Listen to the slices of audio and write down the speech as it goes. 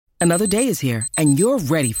Another day is here, and you're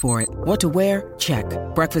ready for it. What to wear? Check.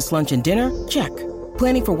 Breakfast, lunch, and dinner? Check.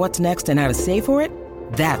 Planning for what's next and how to save for it?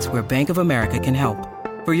 That's where Bank of America can help.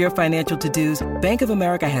 For your financial to-dos, Bank of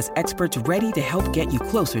America has experts ready to help get you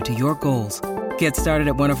closer to your goals. Get started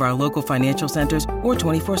at one of our local financial centers or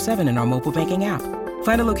 24/7 in our mobile banking app.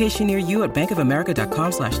 Find a location near you at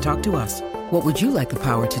bankofamerica.com/talktous. What would you like the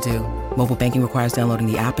power to do? Mobile banking requires downloading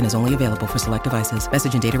the app and is only available for select devices.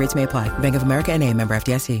 Message and data rates may apply. Bank of America N.A., member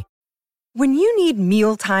FDIC. When you need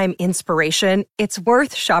mealtime inspiration, it's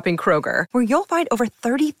worth shopping Kroger, where you'll find over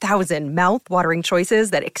 30,000 mouth-watering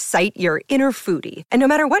choices that excite your inner foodie. And no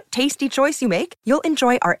matter what tasty choice you make, you'll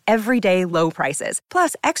enjoy our everyday low prices,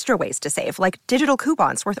 plus extra ways to save, like digital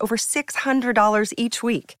coupons worth over $600 each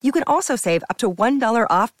week. You can also save up to $1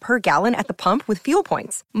 off per gallon at the pump with fuel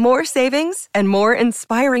points. More savings and more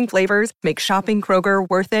inspiring flavors make shopping Kroger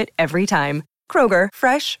worth it every time. Kroger,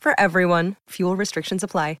 fresh for everyone. Fuel restrictions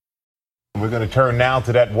apply. We're going to turn now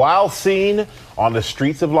to that wild scene on the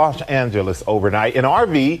streets of Los Angeles overnight. An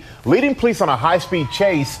RV leading police on a high-speed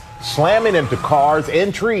chase, slamming into cars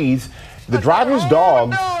and trees. The driver's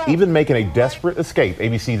dogs even making a desperate escape.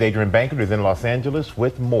 ABC's Adrian Bankert is in Los Angeles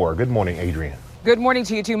with more. Good morning, Adrian. Good morning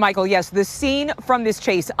to you too, Michael. Yes, the scene from this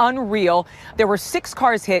chase, unreal. There were 6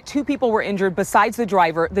 cars hit. 2 people were injured besides the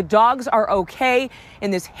driver. The dogs are okay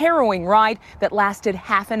in this harrowing ride that lasted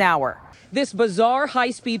half an hour. This bizarre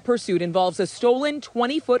high-speed pursuit involves a stolen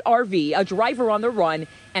 20-foot RV, a driver on the run,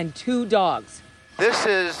 and 2 dogs. This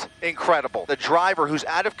is incredible. The driver, who's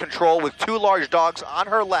out of control with 2 large dogs on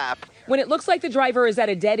her lap. When it looks like the driver is at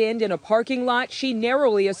a dead end in a parking lot, she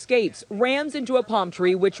narrowly escapes, rams into a palm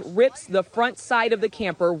tree, which rips the front side of the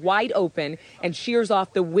camper wide open and shears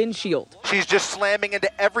off the windshield. She's just slamming into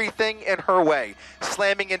everything in her way,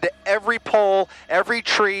 slamming into every pole, every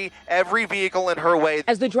tree, every vehicle in her way.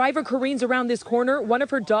 As the driver careens around this corner, one of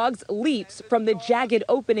her dogs leaps from the jagged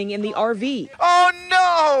opening in the RV. Oh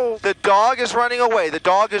no! The dog is running away. The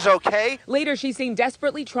dog is okay. Later, she's seen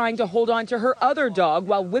desperately trying to hold on to her other dog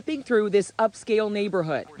while whipping through this upscale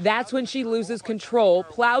neighborhood. That's when she loses control,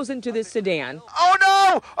 plows into this sedan. Oh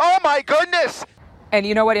no! Oh my goodness! And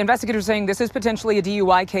you know what? Investigators are saying this is potentially a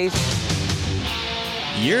DUI case.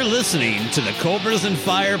 You're listening to the Cobras and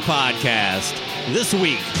Fire podcast. This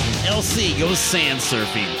week, LC goes sand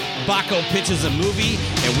surfing. Baco pitches a movie,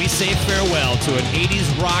 and we say farewell to an 80s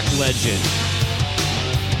rock legend.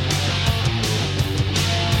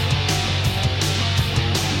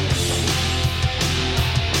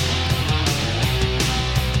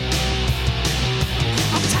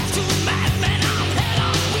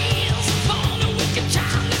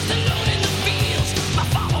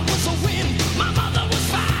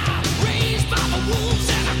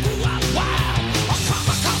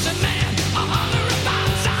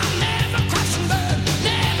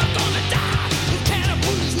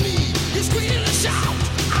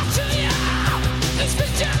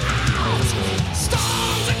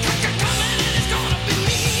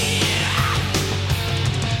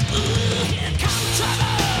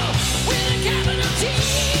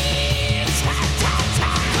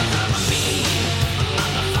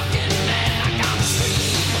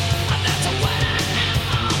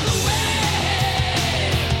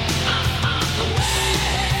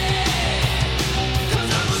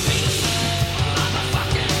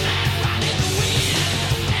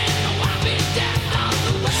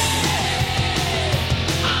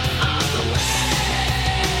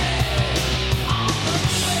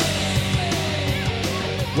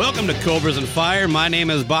 Welcome to Cobras and Fire. My name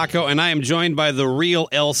is Baco, and I am joined by the real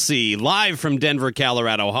LC, live from Denver,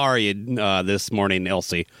 Colorado. How are you this morning,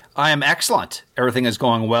 LC? I am excellent. Everything is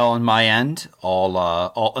going well on my end. All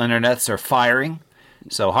internets are firing.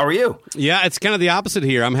 So how are you? Yeah, it's kind of the opposite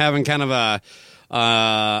here. I'm having kind of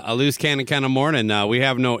a loose cannon kind of morning. We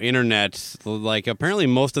have no internet, like apparently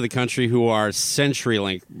most of the country who are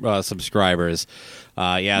CenturyLink subscribers.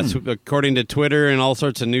 It's according to Twitter and all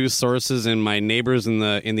sorts of news sources and my neighbors in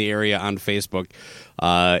the area on Facebook.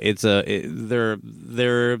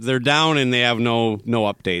 They're down and they have no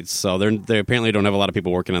updates. So they apparently don't have a lot of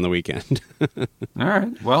people working on the weekend. All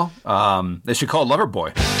right. Well, they should call it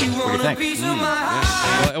Loverboy. What do you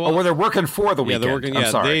think? Or they're working for the weekend. Yeah, they're working. I'm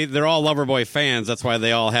sorry. They're all Loverboy fans. That's why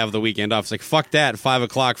they all have the weekend off. It's like, fuck that. 5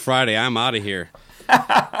 o'clock Friday. I'm out of here.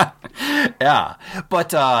 Yeah,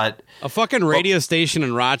 but a fucking radio station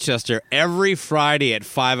in Rochester every Friday at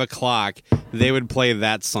 5 o'clock they would play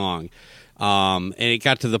that song, and it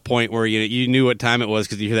got to the point where you knew what time it was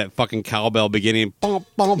because you hear that fucking cowbell beginning. Bum,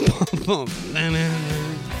 bum, bum, bum.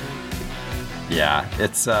 Yeah,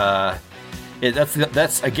 it's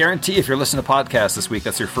That's a guarantee. If you're listening to podcasts this week,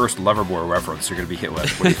 that's your first Loverboy reference you're going to be hit with.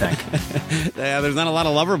 What do you think? Yeah, there's not a lot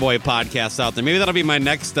of Loverboy podcasts out there. Maybe that'll be my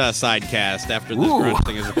next sidecast after the grunge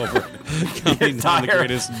thing is over. Counting down the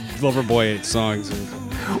greatest Loverboy songs.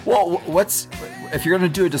 Well, if you're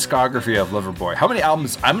going to do a discography of Loverboy, how many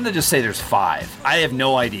albums? I'm going to just say there's 5. I have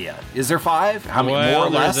no idea. Is there 5? How many more or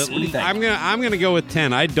less? What do you think? I'm gonna go with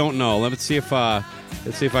 10. I don't know. Let's see if I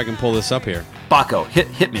can pull this up here. Baco,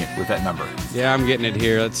 hit me with that number. Yeah, I'm getting it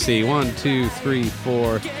here. Let's see. 1, 2, 3,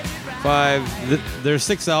 4, 5. Their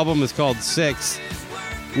 6th album is called 6.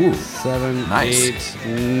 Ooh, 7, nice. 8,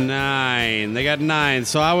 9. They got 9,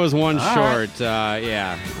 so I was one short.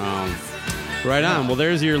 Right. Right on. Well,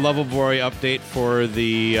 there's your Loverboy update for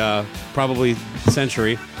the probably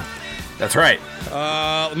century. That's right.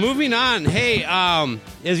 Moving on. Hey,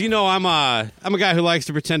 as you know, I'm a guy who likes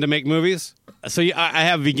to pretend to make movies. So I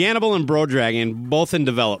have Veganable and Bro Dragon, both in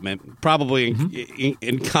development, probably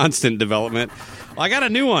in constant development. Well, I got a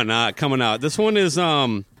new one coming out. This one is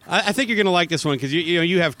I think you're gonna like this one because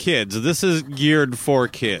you have kids. This is geared for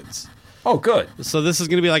kids. Oh, good. So this is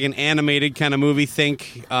gonna be like an animated kind of movie.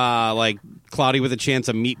 Think like Cloudy with a Chance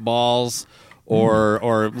of Meatballs. Or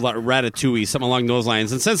Ratatouille, something along those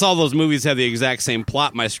lines. And since all those movies have the exact same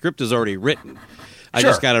plot, my script is already written. I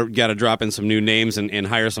just gotta drop in some new names and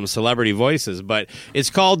hire some celebrity voices. But it's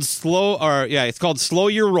called Slow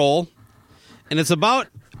Your Roll, and it's about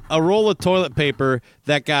a roll of toilet paper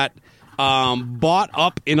that got bought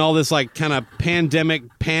up in all this like kind of pandemic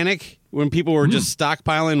panic when people were just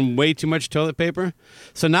stockpiling way too much toilet paper.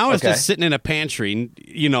 So now it's just sitting in a pantry, and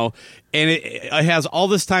it has all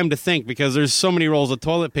this time to think because there's so many rolls of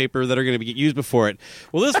toilet paper that are going to be used before it.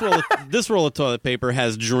 Well, this roll of toilet paper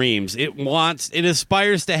has dreams. It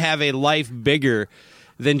aspires to have a life bigger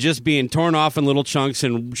than just being torn off in little chunks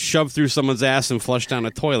and shoved through someone's ass and flushed down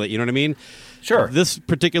a toilet. You know what I mean? Sure. This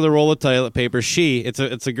particular roll of toilet paper,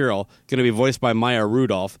 it's a girl, going to be voiced by Maya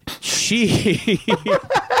Rudolph.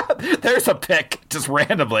 There's a pick, just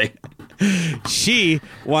randomly. She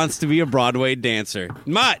wants to be a Broadway dancer.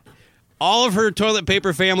 But all of her toilet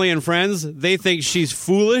paper family and friends, they think she's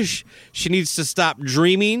foolish. She needs to stop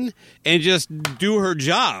dreaming and just do her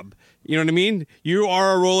job. You know what I mean? You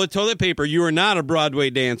are a roll of toilet paper. You are not a Broadway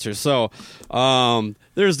dancer. So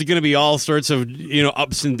there's going to be all sorts of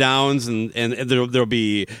ups and downs, and there'll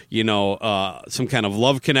be some kind of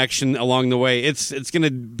love connection along the way. It's going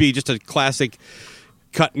to be just a classic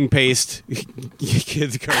cut and paste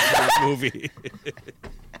kids cartoon movie.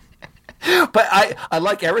 But I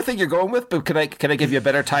like everything you're going with. But can I give you a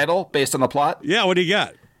better title based on the plot? Yeah. What do you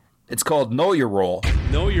got? It's called Know Your Role.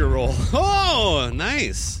 Know Your Role. Oh,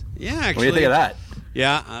 nice. Yeah, actually. What do you think of that?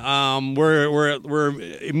 Yeah, we're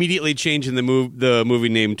immediately changing the movie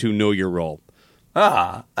name to Know Your Role.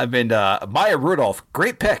 Maya Rudolph,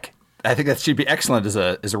 great pick. I think that she'd be excellent as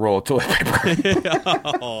a roll of toilet paper.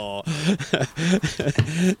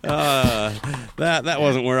 That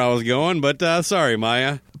wasn't where I was going, but sorry,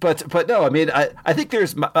 Maya. But no, I mean, I think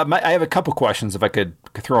there's. I have a couple questions if I could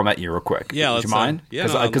throw them at you real quick. Yeah, would you mind? Yeah,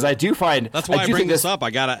 because I do find that's why I bring this up.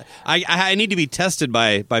 I need to be tested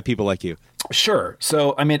by people like you. Sure.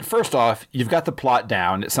 So I mean, first off, you've got the plot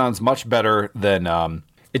down. It sounds much better than.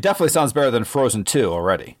 It definitely sounds better than Frozen 2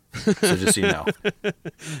 already. So just so you know.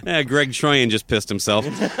 Yeah, Greg Troyan just pissed himself.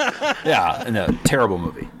 Yeah, in a terrible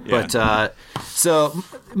movie. Yeah. But so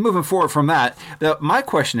moving forward from that, my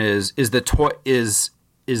question is the toilet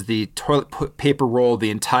paper roll the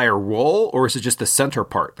entire roll, or is it just the center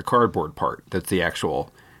part, the cardboard part, that's the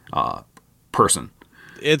actual person?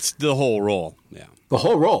 It's the whole roll. Yeah, the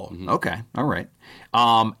whole roll. Mm-hmm. Okay, all right.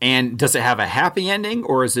 And does it have a happy ending,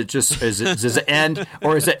 or is it just does it end,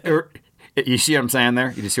 or is it? You see what I'm saying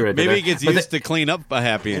there? You see what I did? Maybe it gets used to clean up a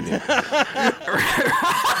happy ending.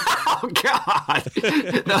 Oh God!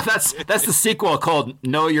 No, that's the sequel called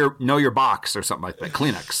Know Your Box or something like that.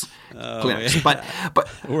 Kleenex. Kleenex. Yeah. But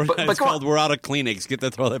it's called We're Out of Kleenex. Get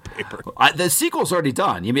the toilet paper. The sequel's already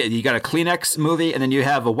done. You got a Kleenex movie, and then you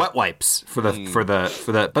have a wet wipes for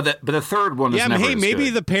the. But the third one is never. Hey, maybe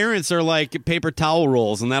good. The parents are like paper towel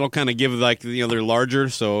rolls, and that'll kind of give they're larger.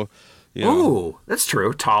 So. Ooh, that's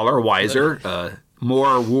true. Taller, wiser,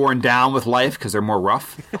 more worn down with life because they're more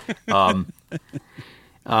rough. Their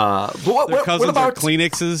cousins are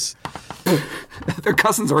Kleenexes. Their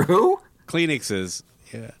cousins are who? Kleenexes.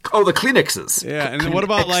 Yeah. Oh, the Kleenexes. Yeah, and then what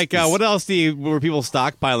about what else were people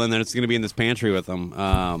stockpiling that's going to be in this pantry with them?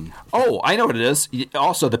 Oh, I know what it is.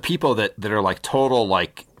 Also, the people that are like total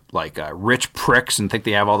like rich pricks and think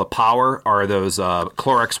they have all the power are those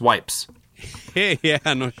Clorox wipes. Yeah,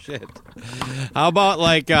 no shit. How about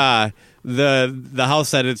the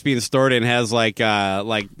house that it's being stored in has like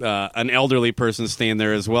an elderly person staying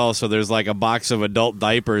there as well. So there's like a box of adult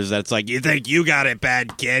diapers that's like, you think you got it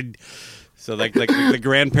bad, kid. So like the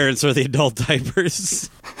grandparents are the adult diapers.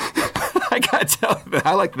 I gotta tell you,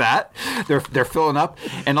 I like that. They're filling up,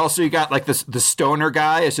 and also you got like the stoner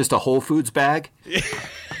guy. It's just a Whole Foods bag.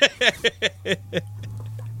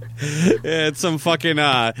 It's some fucking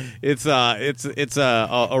it's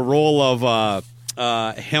a roll of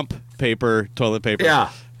hemp paper, toilet paper. Yeah,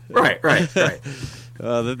 right.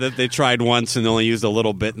 That they tried once and only used a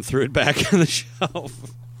little bit and threw it back on the shelf.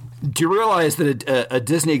 Do you realize that a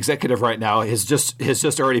Disney executive right now has just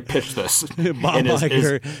already pitched this? Bob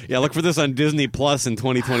Iger. Yeah, look for this on Disney Plus in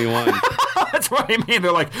 2021. That's what I mean.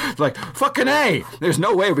 They're like fucking A. There's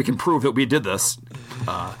no way we can prove that we did this.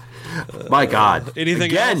 My God.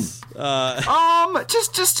 Anything again? Else?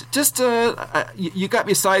 You got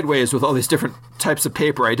me sideways with all these different types of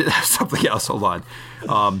paper. I did have something else. Hold on.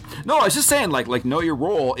 No, I was just saying, like know your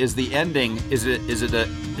role. Is the ending? Is it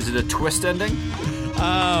a twist ending?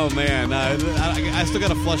 Oh man, I still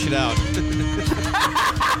gotta flush it out. If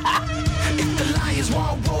the lions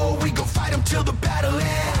want war, we gon' fight them till the battle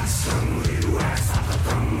ends.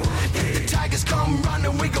 If the tigers come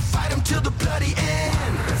running, we gon' fight them till the bloody end.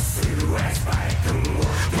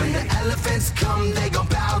 When the elephants come, they gon'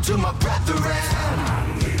 bow to my brethren.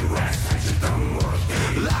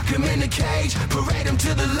 Lock them in a cage, parade them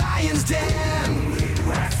to the lion's den.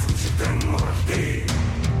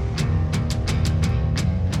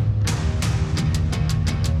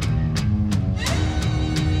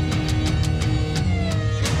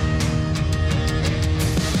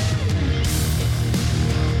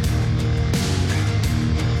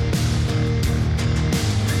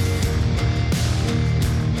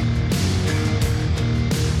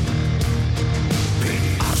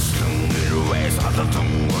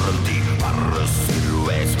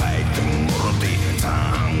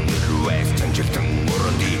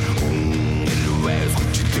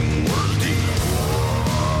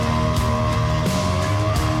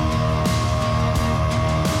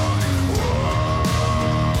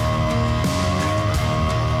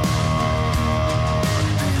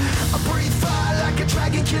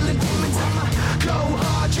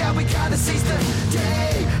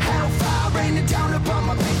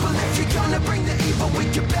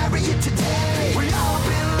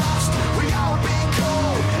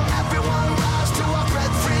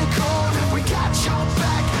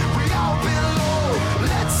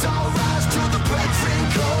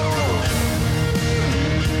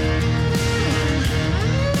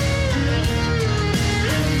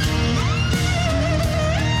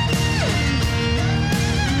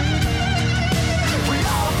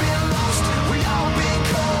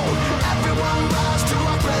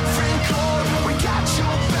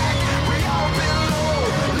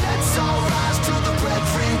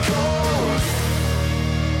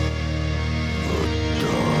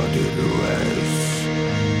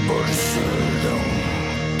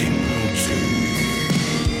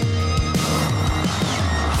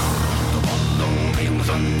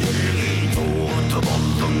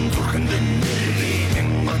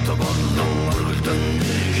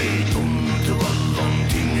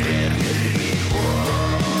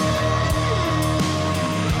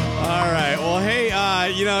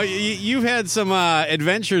 You've had some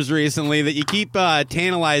adventures recently that you keep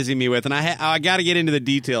tantalizing me with, and I got to get into the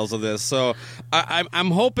details of this. So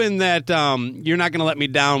I'm hoping that you're not going to let me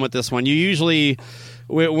down with this one. You usually,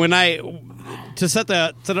 to set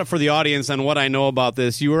up for the audience on what I know about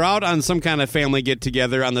this, you were out on some kind of family get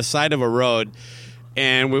together on the side of a road.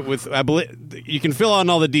 And with I believe you can fill out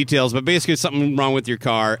all the details, but basically something wrong with your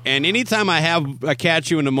car. And anytime I catch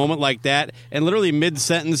you in a moment like that, and literally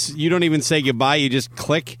mid-sentence, you don't even say goodbye, you just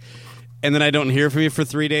click, and then I don't hear from you for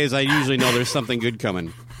 3 days, I usually know there's something good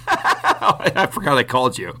coming. I forgot I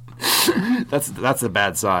called you. That's a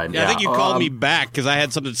bad sign. Yeah, I think you called me back because I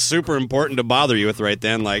had something super important to bother you with right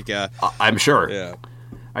then. I'm sure. Yeah.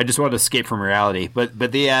 I just wanted to escape from reality, but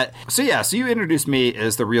so you introduced me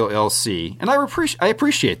as the real LC, and I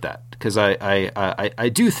appreciate that because I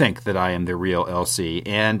do think that I am the real LC.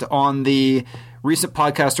 And on the recent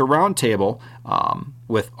podcaster roundtable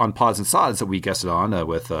on Pods and Sods that we guested on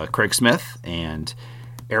with Craig Smith and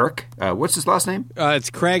Eric, what's his last name? It's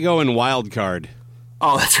Craigo and Wildcard.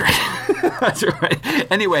 Oh, that's right. That's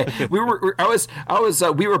right. Anyway, we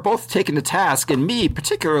were both taken to task, and me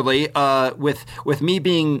particularly, with me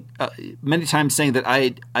being many times saying that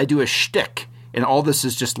I do a shtick, and all this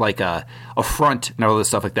is just like a front and all this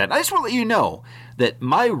stuff like that. And I just want to let you know that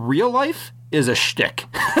my real life is a shtick.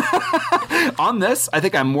 On this, I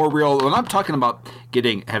think I'm more real when I'm talking about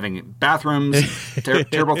having bathrooms,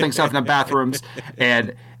 terrible things happening in bathrooms,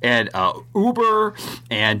 and Uber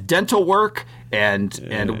and dental work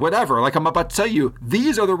and whatever. Like I'm about to tell you,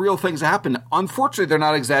 these are the real things that happen. Unfortunately, they're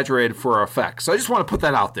not exaggerated for effect. So I just want to put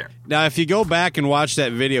that out there. Now, if you go back and watch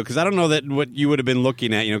that video, because I don't know that what you would have been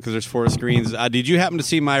looking at, because there's 4 screens. Did you happen to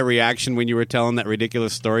see my reaction when you were telling that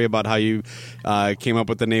ridiculous story about how you came up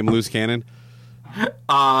with the name Loose Cannon?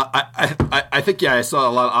 I think, I saw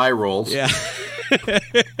a lot of eye rolls. Yeah.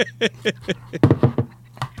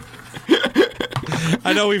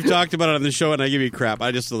 I know we've talked about it on the show, and I give you crap.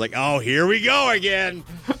 I just was like, oh, here we go again.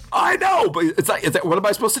 I know, but it's like, what am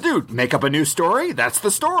I supposed to do? Make up a new story? That's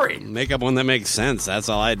the story. Make up one that makes sense. That's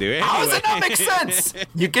all I do. Anyway. How does it not make sense?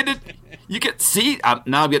 You get it. See,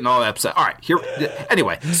 now I'm getting all upset. All right, here.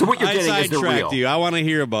 Anyway, so what you're getting is the real. You. I want to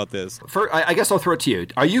hear about this. I guess I'll throw it to you.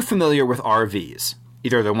 Are you familiar with RVs?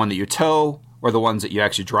 Either the one that you tow or the ones that you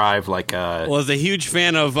actually drive, like... Well, as a huge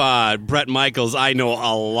fan of Bret Michaels, I know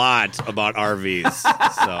a lot about RVs.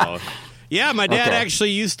 So, yeah, my dad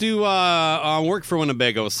actually used to work for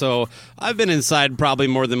Winnebago, so I've been inside probably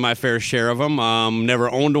more than my fair share of them.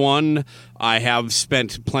 Never owned one. I have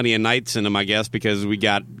spent plenty of nights in them, I guess, because we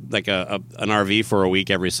got like an RV for a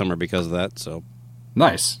week every summer because of that. So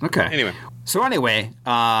nice. Okay. Anyway. The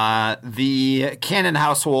Cannon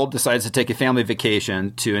household decides to take a family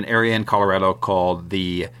vacation to an area in Colorado called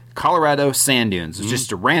the Colorado Sand Dunes. It's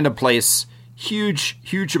just a random place,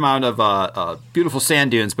 huge amount of beautiful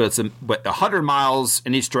sand dunes, but it's 100 miles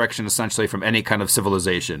in each direction, essentially, from any kind of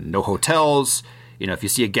civilization. No hotels. If you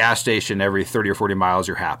see a gas station every 30 or 40 miles,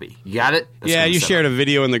 you're happy. You got it? Yeah, you shared a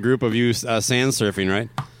video in the group of you sand surfing, right?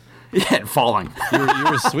 Yeah, falling. You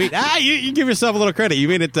were sweet. You give yourself a little credit. You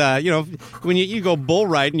made it, when you go bull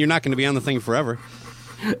riding, you're not going to be on the thing forever.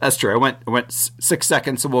 That's true. I went 6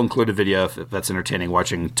 seconds, so we'll include a video if that's entertaining,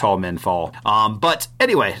 watching tall men fall. But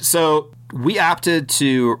anyway, so we opted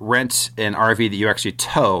to rent an RV that you actually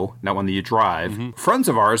tow, not one that you drive. Mm-hmm. Friends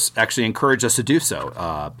of ours actually encouraged us to do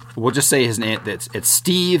so. We'll just say his name. It's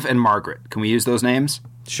Steve and Margaret. Can we use those names?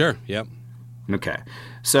 Sure. Yep. Okay.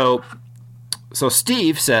 So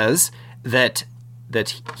Steve says that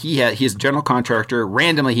he's a general contractor.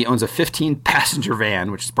 Randomly, he owns a 15-passenger van,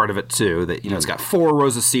 which is part of it too. That it's got 4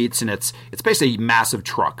 rows of seats, and it's basically a massive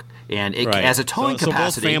truck, and it has a towing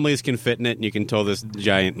capacity. So both families can fit in it, and you can tow this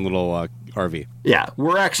giant little RV. Yeah,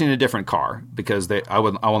 we're actually in a different car because I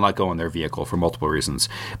will not go in their vehicle for multiple reasons.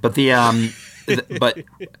 But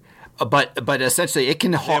But essentially, it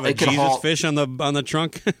can haul. They have a Jesus fish on the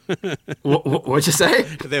trunk. What'd you say?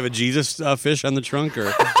 Do they have a Jesus fish on the trunk,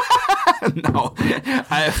 or no?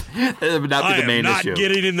 That would not be the main issue. I am not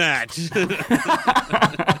getting in that.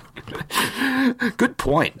 Good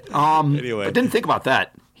point. Anyway, I didn't think about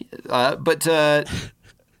that.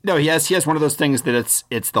 No, he has one of those things that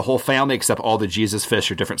it's the whole family except all the Jesus fish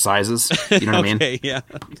are different sizes. You know what I mean? Yeah.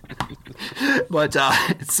 But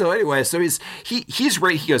so anyway, so he's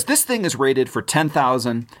rated. He goes, this thing is rated for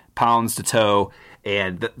 10,000 pounds to tow,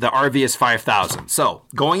 and the RV is 5,000. So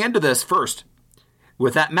going into this first,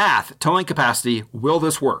 with that math, towing capacity, will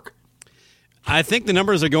this work? I think the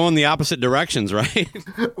numbers are going the opposite directions, right?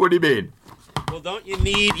 What do you mean? Well, don't you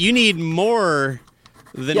need more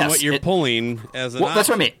than what you're pulling as an option. That's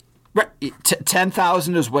what I mean. Right.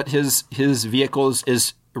 10,000 is what his vehicle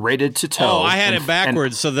is rated to tow. Oh, I had it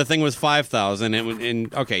backwards, so the thing was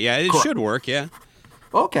 5,000. Okay, yeah, it should work, yeah.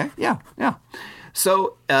 Okay, yeah.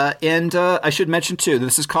 So, I should mention too,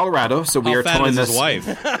 this is Colorado, so we are towing this. His wife?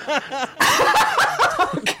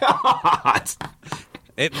 Oh, God.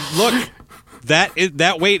 Look,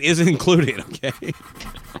 that weight is included, okay?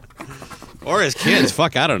 Or his kids,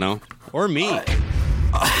 fuck, I don't know. Or me.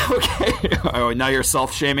 Okay. Oh, now you're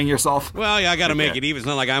self-shaming yourself? Well, yeah, I got to make it even. It's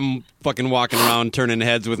not like I'm fucking walking around turning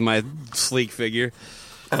heads with my sleek figure.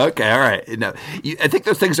 Okay, all right. No, I think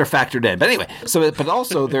those things are factored in. But anyway, but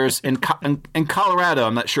also there's in Colorado,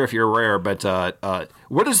 I'm not sure if you're aware, but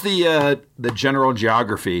what is the general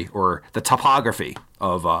geography or the topography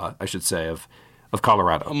of, I should say, of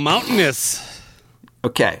Colorado? Mountainous.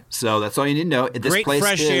 Okay, so that's all you need to know. This Great place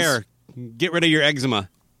fresh air. Get rid of your eczema.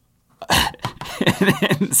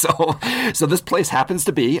 And so this place happens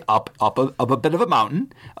to be up a bit of a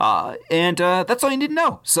mountain, and that's all you need to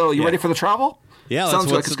know. So you ready for the travel? Yeah,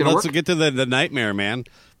 let's get to the nightmare, man.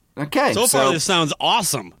 Okay. So far, this sounds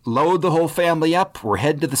awesome. Load the whole family up. We're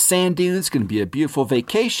heading to the sand dunes. It's going to be a beautiful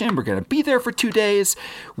vacation. We're going to be there for 2 days.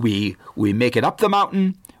 We make it up the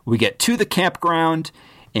mountain. We get to the campground.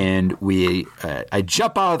 And I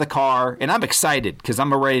jump out of the car, and I'm excited because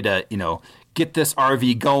I'm ready to, get this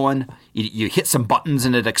RV going. You hit some buttons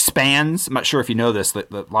and it expands. I'm not sure if you know this.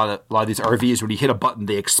 That a lot of these RVs, when you hit a button,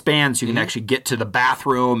 they expand, so you can actually get to the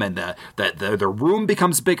bathroom, and the room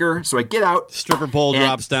becomes bigger. So I get out, stripper pole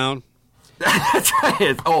drops down. That's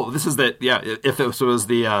right. Oh, this is if this was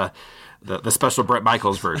the special Bret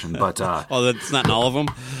Michaels version, but that's not in all of them.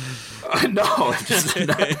 No,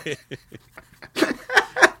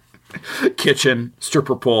 kitchen,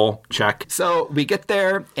 stripper pole, check. So we get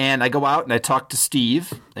there, and I go out and I talk to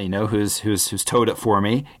Steve, who's towed it for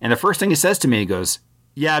me. And the first thing he says to me, he goes,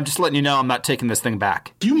 "Yeah, I'm just letting you know I'm not taking this thing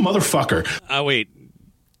back." You motherfucker. Wait.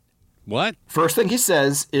 What? First thing he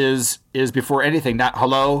says is before anything, not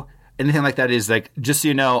hello, anything like that, is like, just so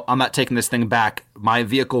you know, I'm not taking this thing back. My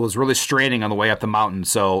vehicle was really straining on the way up the mountain,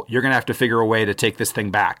 so you're going to have to figure a way to take this thing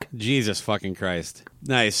back. Jesus fucking Christ.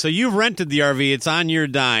 Nice. So you've rented the RV. It's on your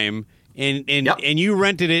dime, and you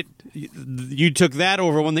rented it. You took that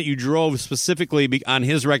over one that you drove specifically on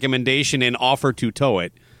his recommendation and offered to tow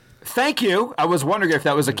it. Thank you. I was wondering if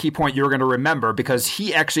that was a key point you were going to remember, because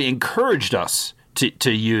he actually encouraged us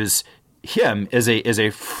to use him as a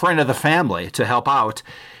friend of the family to help out.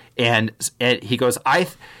 And he goes,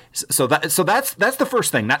 so that's the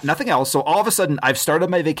first thing, nothing else. So all of a sudden, I've started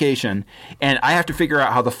my vacation, and I have to figure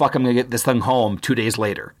out how the fuck I'm going to get this thing home 2 days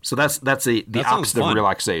later. So that's the opposite of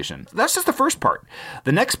relaxation. That's just the first part.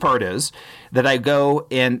 The next part is that I go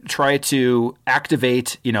and try to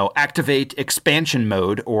activate expansion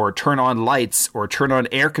mode, or turn on lights, or turn on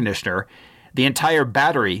air conditioner. The entire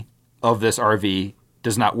battery of this RV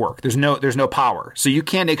does not work. There's no power, so you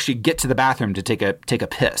can't actually get to the bathroom to take a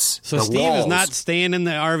piss. So Steve is not staying in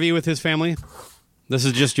the RV with his family. This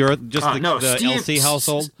is just the LC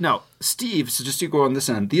household. No, Steve. So just to go on this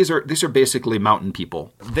end, these are basically mountain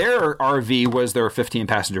people. Their RV was their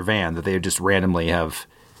 15-passenger van that they just randomly have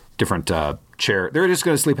different chair. They're just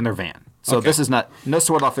going to sleep in their van. So This is no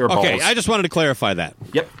sweat off their balls. Okay, I just wanted to clarify that.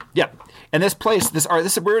 Yep. And this place,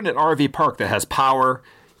 we're in an RV park that has power.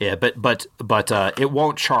 Yeah, but it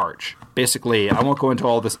won't charge. Basically, I won't go into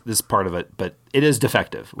all this part of it, but it is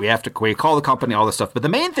defective. We call the company, all this stuff. But the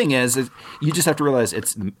main thing is you just have to realize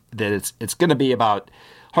it's going to be about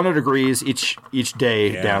 100 degrees each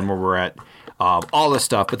day down where we're at, all this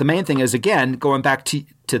stuff. But the main thing is, again, going back to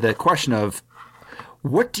the question of,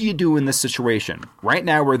 what do you do in this situation? Right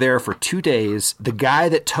now, we're there for 2 days. The guy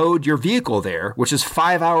that towed your vehicle there, which is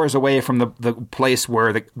 5 hours away from the place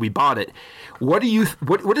where we bought it, what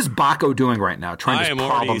is Baco doing right now? Trying to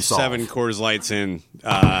problem solve. I am already 7 Coors Lights in.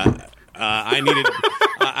 I needed.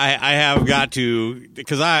 I have got to,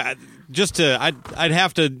 because I'd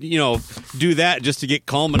have to do that just to get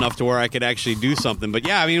calm enough to where I could actually do something. But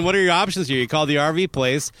yeah, I mean, what are your options here? You call the RV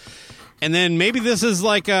place. And then maybe this is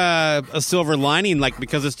like a silver lining, like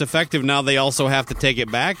because it's defective now, they also have to take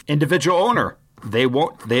it back. Individual owner, they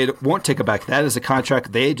won't take it back. That is a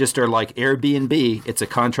contract. They just are like Airbnb. It's a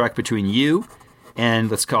contract between you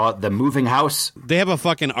and, let's call it, the moving house. They have a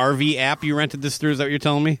fucking RV app you rented this through. Is that what you're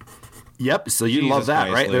telling me? Yep. So you love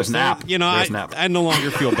that, right? There's an app. I no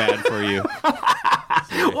longer feel bad for you.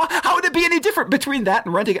 Well, how would it be any different between that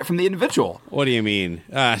and renting it from the individual? What do you mean?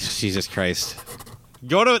 Jesus Christ.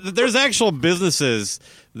 There's actual businesses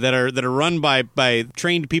that are run by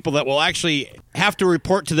trained people that will actually have to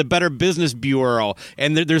report to the Better Business Bureau,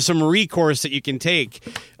 and there's some recourse that you can take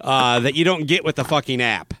that you don't get with the fucking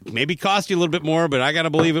app. Maybe cost you a little bit more, but I gotta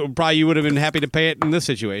believe you would have been happy to pay it in this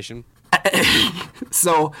situation.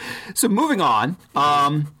 So moving on.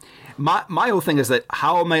 My whole thing is that,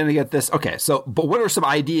 how am I going to get this? Okay, but what are some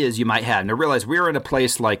ideas you might have? And I realize we're in a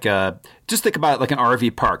place like, just think about it like an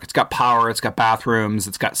RV park. It's got power, it's got bathrooms,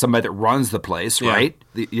 it's got somebody that runs the place, right?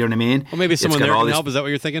 You know what I mean? Well, maybe someone there can help. Is that what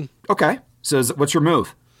you're thinking? Okay, so what's your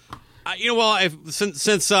move?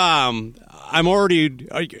 Since I'm already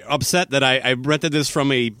upset that I rented this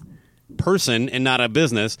from a person and not a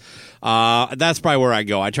business, that's probably where I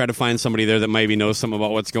go. I try to find somebody there that maybe knows something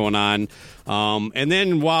about what's going on, and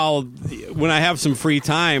then when I have some free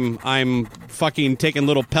time, I'm fucking taking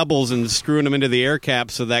little pebbles and screwing them into the air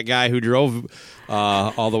caps of that guy who drove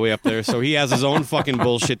all the way up there, so he has his own fucking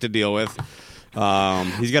bullshit to deal with.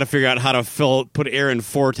 He's got to figure out how to put air in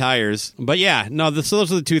 4 tires. But yeah, no. So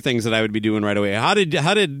those are the 2 things that I would be doing right away. How did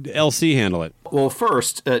LC handle it? Well,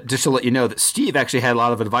 first, just to let you know that Steve actually had a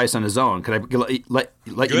lot of advice on his own. Can I let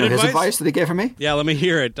you know his advice that he gave for me? Yeah, let me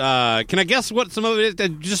hear it. Can I guess what some of it is?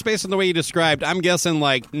 Just based on the way you described, I'm guessing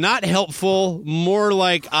like not helpful, more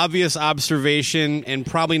like obvious observation, and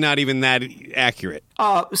probably not even that accurate.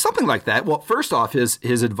 Something like that. Well, first off,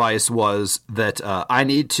 his advice was that I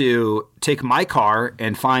need to take my car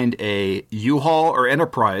and find a U-Haul or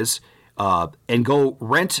Enterprise and go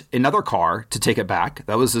rent another car to take it back.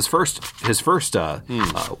 That was his first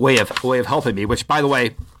way of helping me. Which, by the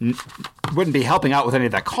way, wouldn't be helping out with any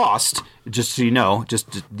of that cost. Just so you know,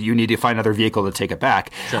 you need to find another vehicle to take it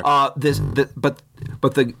back. Sure. But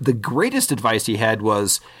the greatest advice he had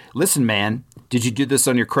was, listen, man, did you do this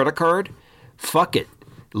on your credit card? Fuck it,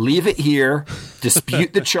 leave it here,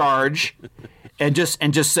 dispute the charge. And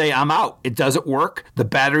just say, I'm out. It doesn't work. The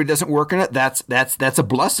battery doesn't work in it. That's a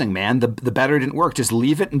blessing, man. The battery didn't work. Just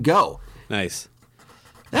leave it and go. Nice.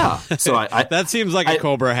 Yeah. So I that seems like a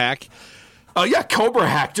Cobra hack. Oh yeah, Cobra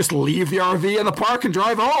hack. Just leave the RV in the park and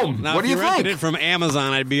drive home. Now, what do you if you rented think? it from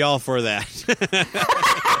Amazon, I'd be all for that.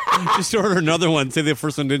 Just order another one. Say the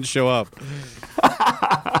first one didn't show up.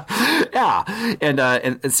 Yeah,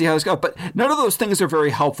 and see how this goes. But none of those things are very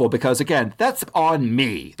helpful because, again, that's on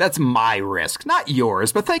me. That's my risk, not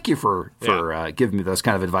yours. But thank you for giving me those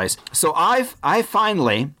kind of advice. So I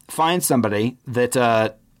finally find somebody that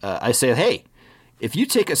I say, hey, if you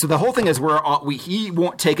take it. So the whole thing is he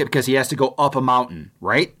won't take it because he has to go up a mountain,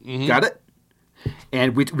 right? Mm-hmm. Got it?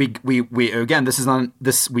 And we again, this is on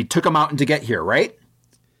this. We took a mountain to get here, right?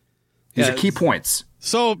 These are key points.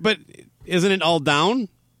 So, but isn't it all down?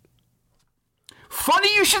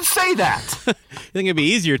 Funny you should say that. I think it'd be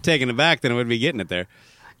easier taking it back than it would be getting it there.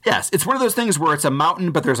 Yes, it's one of those things where it's a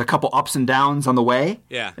mountain, but there's a couple ups and downs on the way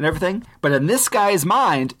and everything. But in this guy's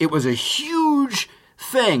mind, it was a huge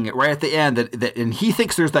thing right at the end that and he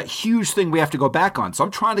thinks there's that huge thing we have to go back on. So I'm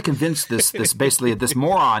trying to convince this basically this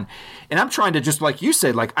moron, and I'm trying to just like you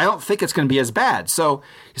said, like I don't think it's going to be as bad. So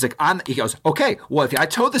he's like, he goes, okay, well if I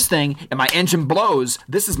tow this thing and my engine blows,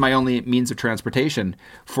 this is my only means of transportation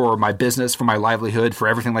for my business, for my livelihood, for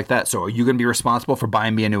everything like that. So are you going to be responsible for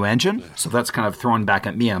buying me a new engine? So that's kind of thrown back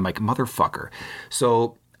at me. And I'm like, motherfucker.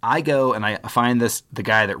 So I go and I find the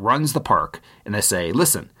guy that runs the park, and I say,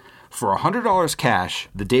 listen, for $100 cash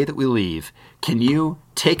the day that we leave, can you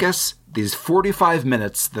take us these 45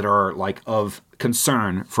 minutes that are like of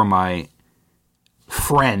concern for my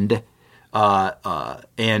friend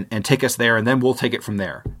and take us there, and then we'll take it from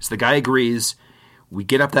there. So the guy agrees. We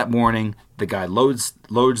get up that morning. The guy loads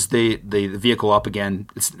the vehicle up again.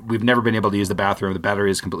 We've never been able to use the bathroom. The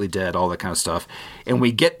battery is completely dead, all that kind of stuff. And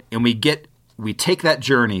we take that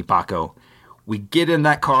journey, Baco. We get in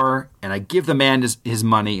that car, and I give the man his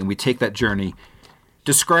money, and we take that journey.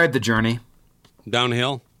 Describe the journey.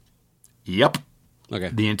 Downhill? Yep.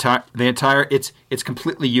 Okay. The entire it's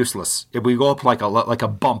completely useless. We go up like a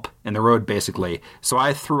bump in the road, basically. So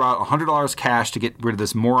I threw out $100 cash to get rid of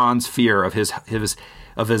this moron's fear of his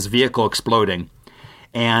vehicle exploding,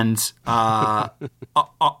 and on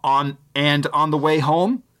the way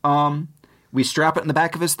home, we strap it in the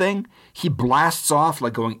back of his thing. He blasts off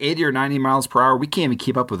like going 80 or 90 miles per hour. We can't even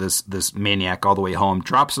keep up with this maniac all the way home.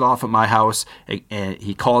 Drops it off at my house, and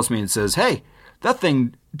he calls me and says, hey, that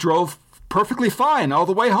thing drove perfectly fine all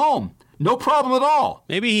the way home. No problem at all.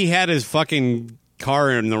 Maybe he had his fucking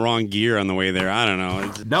car in the wrong gear on the way there. I don't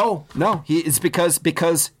know. No. It's because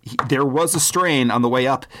there was a strain on the way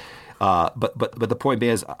up. But the point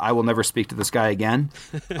being is, I will never speak to this guy again.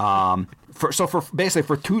 For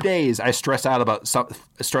 2 days, I stressed out about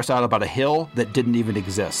a hill that didn't even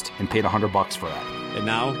exist and paid $100 for that. And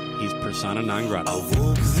now he's persona non grata. I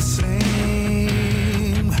woke the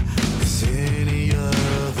same as any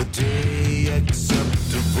other day, except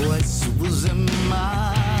the voice was in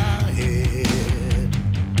my head.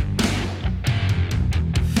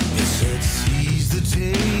 It said, seize the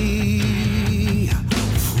day,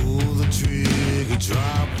 pull the trigger,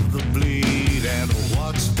 drop the blade, and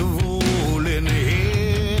watch the rolling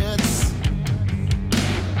heads.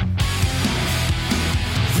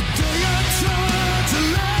 The day I tried to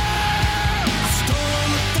love, I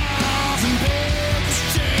stole 1,000 beggars'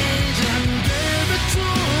 change and gave it to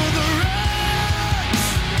the rats.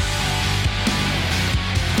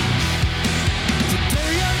 The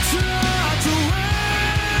day I tried to win,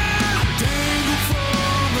 I dangled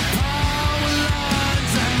from the power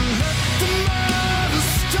lines and let the mother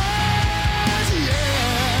stars, yeah.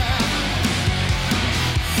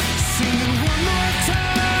 Singing one more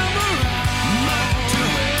time around, might do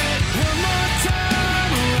it. One more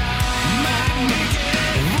time around, might make it.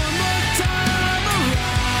 One more time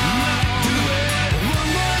around, might do it. One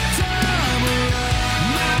more time around,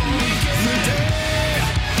 might make it. The day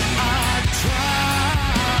I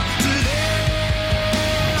tried to live,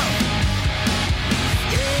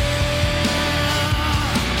 yeah.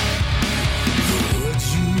 The words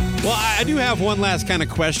you Well, I do have one last kind of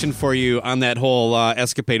question for you on that whole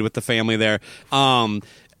escapade with the family there.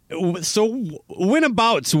 So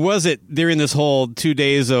whenabouts was it during this whole 2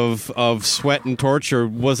 days of sweat and torture?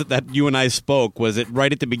 Was it that you and I spoke? Was it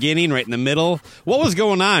right at the beginning, right in the middle? What was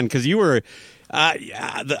going on? Because you were,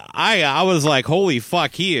 I was like, holy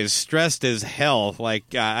fuck, he is stressed as hell.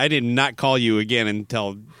 Like I did not call you again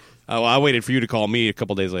until I waited for you to call me a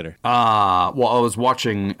couple days later. Well, I was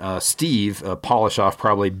watching Steve polish off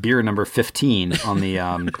probably beer number 15 on the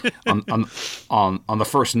on the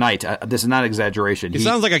first night. This is not exaggeration. He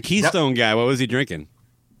sounds like a Keystone guy. What was he drinking?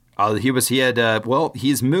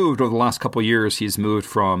 He's moved over the last couple of years. He's moved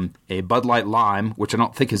from a Bud Light Lime, which I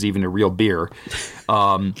don't think is even a real beer,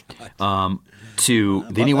 to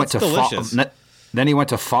then he went to then he went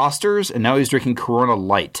to Foster's, and now he's drinking Corona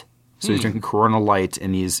Light. So he's drinking Corona Light,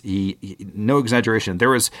 and he no exaggeration. There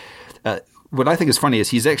was what I think is funny is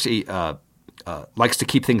he's actually likes to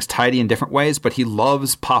keep things tidy in different ways, but he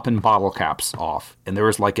loves popping bottle caps off. And there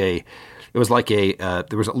was it was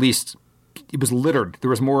littered. There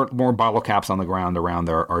was more bottle caps on the ground around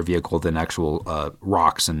our vehicle than actual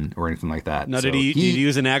rocks or anything like that. Now, so did he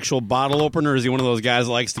use an actual bottle opener, or is he one of those guys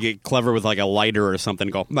that likes to get clever with like a lighter or something?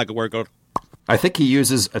 Go like where it goes. I think he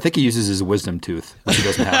uses his wisdom tooth, which he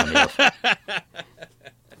doesn't have any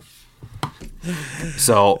of.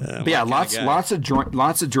 So, but yeah, lots of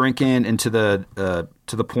drinking, and to the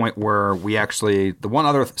point where we actually the one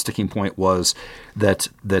other sticking point was that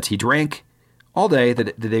he drank all day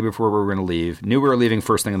the day before we were going to leave. Knew we were leaving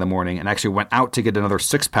first thing in the morning, and actually went out to get another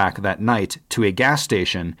 6-pack that night to a gas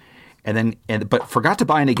station. But forgot to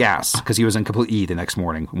buy any gas because he was in complete E the next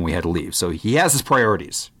morning when we had to leave. So he has his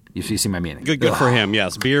priorities. You see my meaning? Good for him.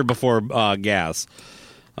 Yes, beer before gas.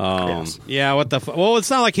 Yes. Yeah. What the? Well, it's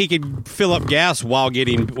not like he could fill up gas while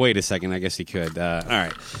getting. Wait a second. I guess he could. All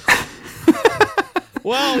right.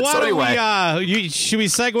 Well, why don't we? Should we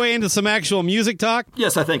segue into some actual music talk?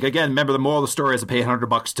 Yes, I think. Again, remember the moral of the story is to pay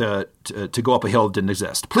 $100 to go up a hill that didn't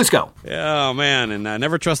exist. Please go. Oh man, and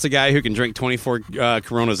never trust a guy who can drink 24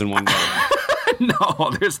 Coronas in one day.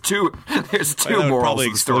 No, there's two morals would probably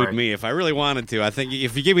of the story. exclude me if I really wanted to. I think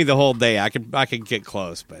if you give me the whole day, I could get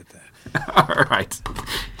close. But all right,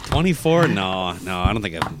 24? No, I don't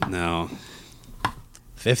think. No,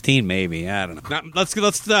 15 maybe. I don't know. Now, let's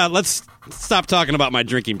stop talking about my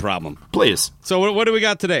drinking problem, please. So what do we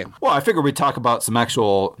got today? Well, I figured we'd talk about some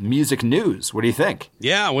actual music news. What do you think?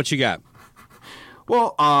 Yeah, what you got?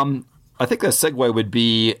 Well, I think the segue would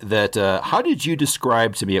be that how did you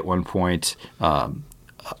describe to me at one point a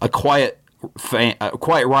Quiet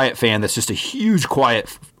Riot fan that's just a huge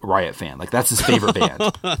Quiet Riot fan? Like that's his favorite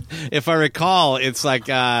band. If I recall, it's like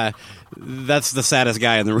that's the saddest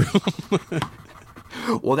guy in the room.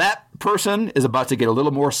 Well, that person is about to get a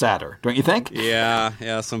little more sadder, don't you think?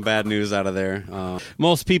 Yeah, some bad news out of there.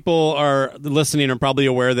 Most people are listening are probably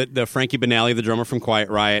aware that Frankie Banali, the drummer from Quiet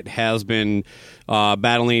Riot, has been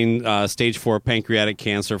battling stage 4 pancreatic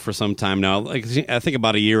cancer for some time now. Like, I think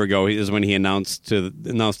about a year ago is when he announced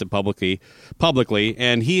it publicly,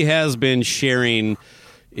 and he has been sharing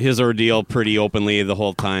his ordeal pretty openly the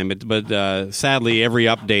whole time. But sadly, every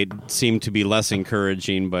update seemed to be less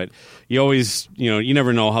encouraging. But you always, you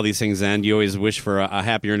never know how these things end. You always wish for a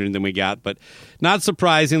happier ending than we got. But not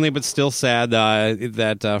surprisingly, but still sad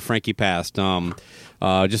that Frankie passed. I don't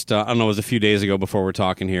know, it was a few days ago before we're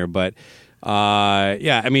talking here. But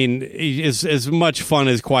yeah, I mean, as much fun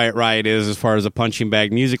as Quiet Riot is as far as a punching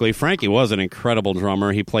bag musically, Frankie was an incredible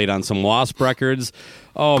drummer. He played on some Wasp records.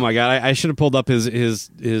 Oh my God, I should have pulled up his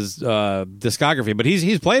discography, but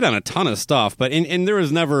he's played on a ton of stuff. But and there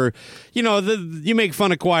was never, you make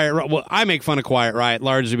fun of Quiet Riot. Well, I make fun of Quiet Riot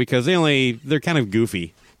largely because they're kind of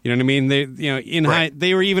goofy. You know what I mean? They,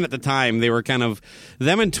 they were, even at the time, they were kind of,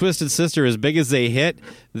 them and Twisted Sister, as big as they hit,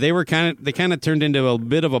 they kind of turned into a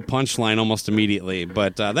bit of a punchline almost immediately.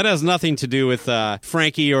 But that has nothing to do with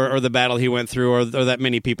Frankie or the battle he went through or that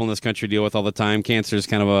many people in this country deal with all the time. Cancer is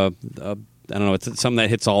kind of I don't know, it's something that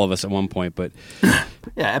hits all of us at one point. But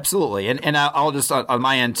yeah, absolutely. And I'll just, on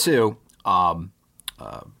my end too,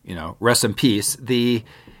 rest in peace.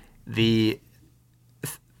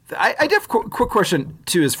 I do have a quick question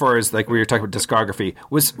too, as far as like we were talking about discography.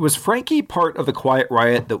 Was Frankie part of the Quiet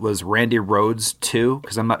Riot that was Randy Rhoads too?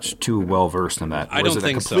 Because I'm not too well versed in that. I don't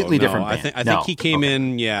think so. Completely different band? I think he came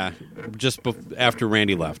in, just after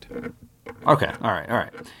Randy left. Okay, all right.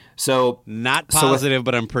 So not positive,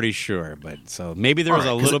 but I'm pretty sure. But so maybe there was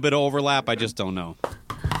a little bit of overlap. I just don't know.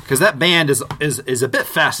 Because that band is a bit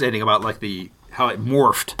fascinating about like how it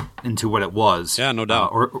morphed into what it was. Yeah, no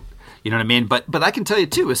doubt. You know what I mean? But I can tell you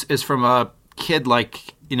too, is from a kid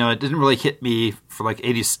like it didn't really hit me for like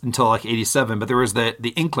 80 until like 87, but there was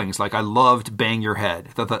the inklings. Like, I loved Bang Your Head.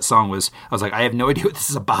 I thought that song was, I was like, I have no idea what this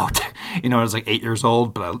is about. I was like 8 years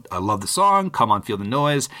old, but I love the song, Come On Feel the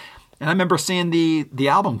Noise. And I remember seeing the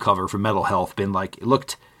album cover for Metal Health, being like, it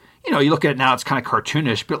looked, you look at it now, it's kind of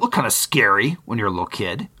cartoonish, but it looked kind of scary when you're a little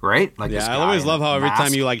kid, right? Like, yeah, I always love how every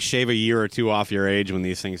time you like shave a year or two off your age when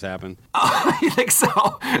these things happen. You think so?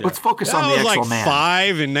 Yeah. Let's focus on the actual like man.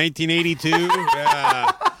 5 in 1982.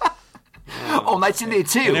 Yeah.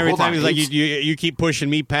 1982. And every time he's like, age. you keep pushing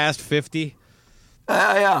me past 50.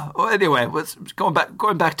 Yeah. Well, anyway, let's going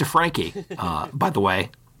back to Frankie. By the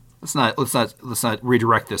way, let's not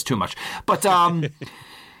redirect this too much. But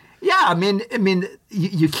yeah, I mean,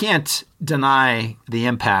 you can't deny the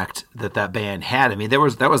impact that band had. I mean, that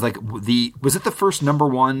was like was it the first number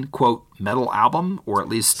one quote metal album, or at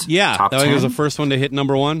least top 10? That was the first one to hit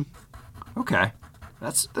number one. Okay,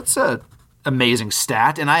 that's a amazing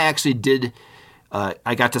stat. And I actually did.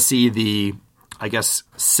 I got to see the, I guess,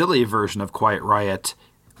 silly version of Quiet Riot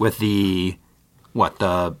with the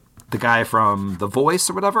guy from The Voice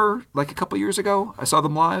or whatever, like a couple years ago. I saw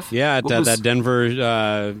them live. Yeah, at that Denver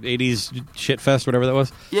 80s shit fest, whatever that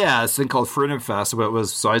was. Yeah, this thing called Freedom Fest.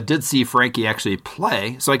 So I did see Frankie actually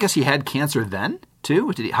play. So I guess he had cancer then,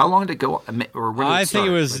 too? How long did it go? Or when did I it think start?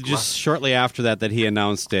 it was just shortly after that he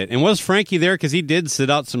announced it. And was Frankie there? Because he did sit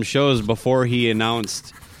out some shows before he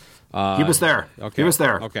announced. He was there. Okay. He was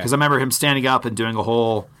there. Okay. Because I remember him standing up and doing a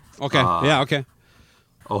whole... Okay, okay.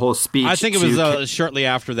 A whole speech. I think it was shortly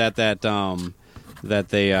after that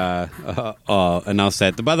they announced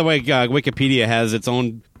that. By the way, Wikipedia has its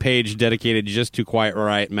own page dedicated just to Quiet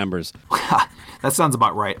Riot members. That sounds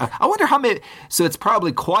about right. I wonder how many... So it's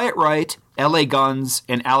probably Quiet Riot, L.A. Guns,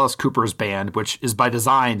 and Alice Cooper's band, which is by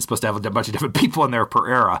design supposed to have a bunch of different people in there per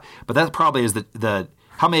era. But that probably is the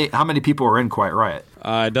how many people are in Quiet Riot?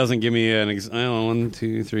 It doesn't give me an... I don't know, 1,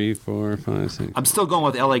 2, 3, 4, 5, 6... I'm still going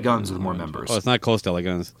with L.A. Guns with more members. Oh, it's not close to L.A.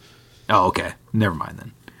 Guns. Oh, okay. Never mind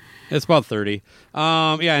then. It's about 30.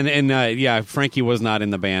 Yeah, Frankie was not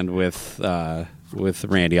in the band with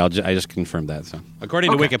Randy. I just confirmed that. So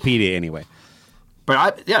according to Wikipedia, anyway.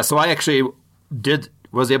 But so I actually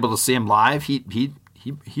was able to see him live.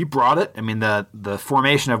 He brought it. I mean, the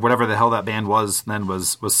formation of whatever the hell that band was then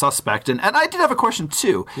was suspect. And I did have a question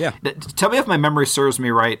too. Yeah. Tell me if my memory serves me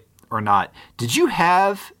right or not. Did you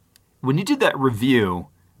have, when you did that review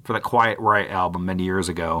for the Quiet Riot album many years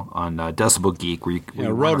ago on Decibel Geek, where you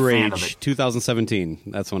Road Rage 2017.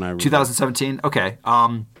 That's when I 2017. Okay.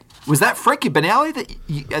 Was that Frankie Banali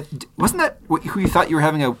that wasn't that who you thought you were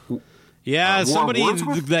having a somebody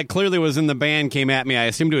that clearly was in the band came at me. I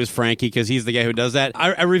assumed it was Frankie because he's the guy who does that.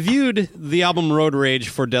 I reviewed the album Road Rage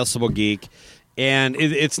for Decibel Geek, and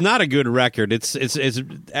it's not a good record. It's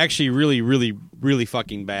actually really, really, really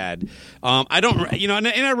fucking bad. I don't,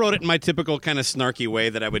 and I wrote it in my typical kind of snarky way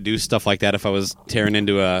that I would do stuff like that if I was tearing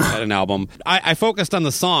into an album. I focused on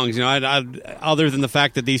the songs, other than the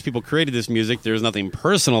fact that these people created this music, there's nothing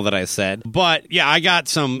personal that I said. But yeah, I got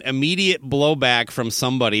some immediate blowback from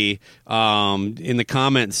somebody in the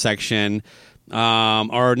comments section,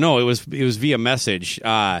 or no, it was via message.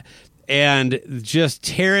 And just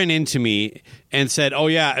tearing into me and said, "Oh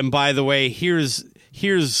yeah, and by the way, here's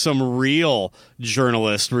some real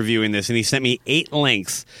journalist reviewing this," and he sent me 8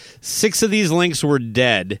 links. 6 of these links were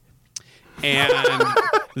dead, and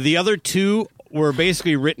the other 2 were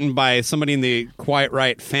basically written by somebody in the Quiet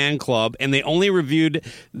Riot fan club, and they only reviewed.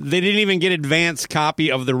 They didn't even get advance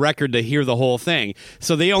copy of the record to hear the whole thing,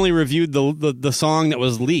 so they only reviewed the song that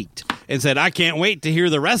was leaked. And said, "I can't wait to hear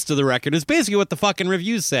the rest of the record." It's basically what the fucking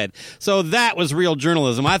reviews said. So that was real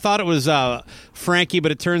journalism. I thought it was Frankie,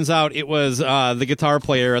 but it turns out it was the guitar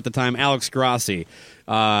player at the time, Alex Grossi,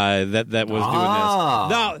 that was doing this.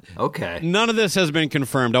 Now, okay. None of this has been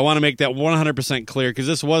confirmed. I want to make that 100% clear because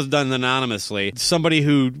this was done anonymously. Somebody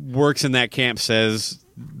who works in that camp says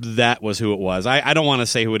that was who it was. I don't want to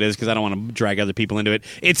say who it is because I don't want to drag other people into it.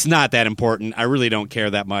 It's not that important. I really don't care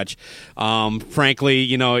that much.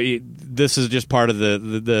 Frankly, this is just part of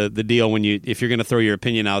the deal when if you're going to throw your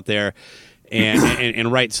opinion out there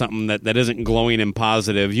and write something that isn't glowing and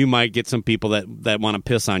positive, you might get some people that want to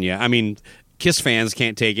piss on you. I mean, Kiss fans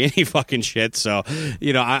can't take any fucking shit, so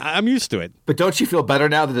I'm used to it. But don't you feel better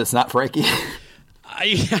now that it's not Frankie?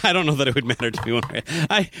 I don't know that it would matter to me one way.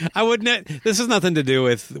 I wouldn't. This has nothing to do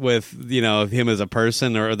with him as a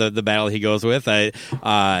person or the battle he goes with. I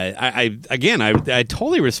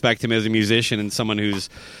totally respect him as a musician and someone who's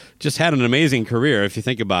just had an amazing career if you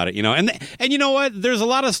think about it, and you know what, there's a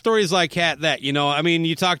lot of stories like that, I mean,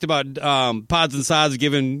 you talked about Pods and Sods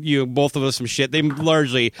giving both of us some shit. They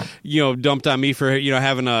largely dumped on me for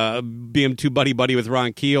having a being too buddy with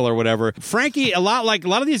Ron Keel or whatever. Frankie, a lot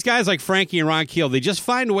of these guys like Frankie and Ron Keel, they just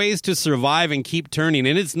find ways to survive and keep turning,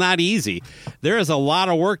 and it's not easy. There is a lot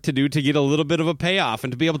of work to do to get a little bit of a payoff,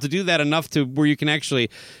 and to be able to do that enough to where you can actually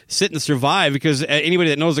sit and survive, because anybody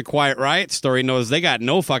that knows the Quiet Riot story knows they got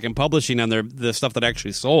no fucking publishing on the stuff that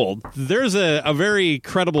actually sold. There's a very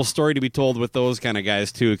credible story to be told with those kind of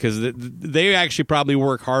guys too, because they actually probably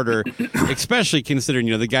work harder, especially considering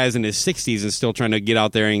the guy's in his 60s and still trying to get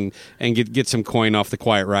out there and get some coin off the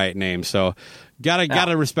Quiet Riot name. So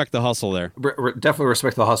gotta respect the hustle there. Definitely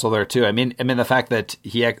respect the hustle there too. I mean the fact that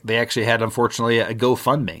they actually had, unfortunately, a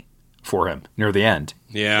GoFundMe for him near the end.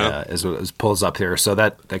 Yeah, as pulls up here, so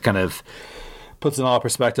that kind of puts it all in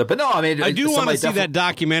perspective. But no, I mean, I do want to see that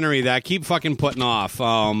documentary that I keep fucking putting off.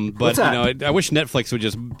 But I wish Netflix would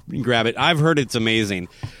just grab it. I've heard it's amazing.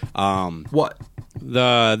 What?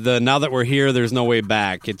 The Now That We're Here, There's No Way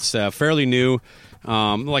Back. It's fairly new,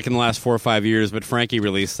 like in the last 4 or 5 years. But Frankie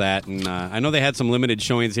released that, and I know they had some limited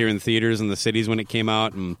showings here in theaters in the cities when it came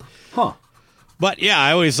out. And But yeah,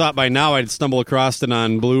 I always thought by now I'd stumble across it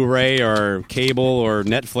on Blu-ray or cable or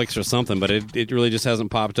Netflix or something, but it really just hasn't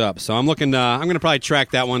popped up. So I'm looking. I'm going to probably track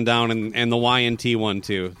that one down and the YNT one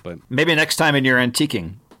too. But maybe next time in your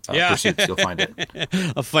antiquing pursuits, you'll find it.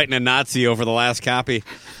 I'm fighting a Nazi over the last copy.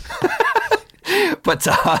 But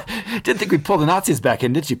didn't think we pulled the Nazis back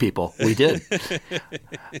in, did you, people? We did.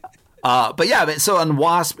 But yeah, so on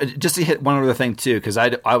Wasp, just to hit one other thing too, because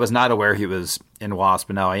I was not aware he was in Wasp,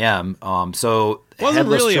 but now I am. So wasn't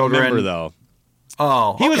Headless really Children, a member though.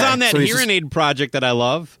 Oh, he was on that so Hearing Aid project that I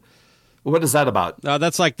love. What is that about?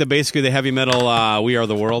 That's like basically the heavy metal We Are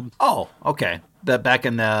the World. Oh, okay. That back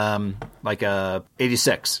in the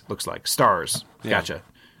 86 looks like Stars. Yeah. Gotcha.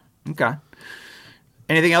 Okay.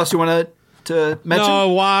 Anything else you want to mention? No,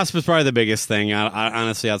 Wasp is probably the biggest thing,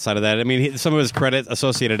 honestly, outside of that. I mean, some of his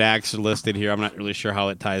associated acts are listed here. I'm not really sure how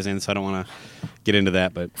it ties in, so I don't want to get into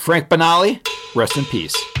that. But Frank Benali, rest in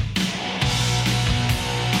peace.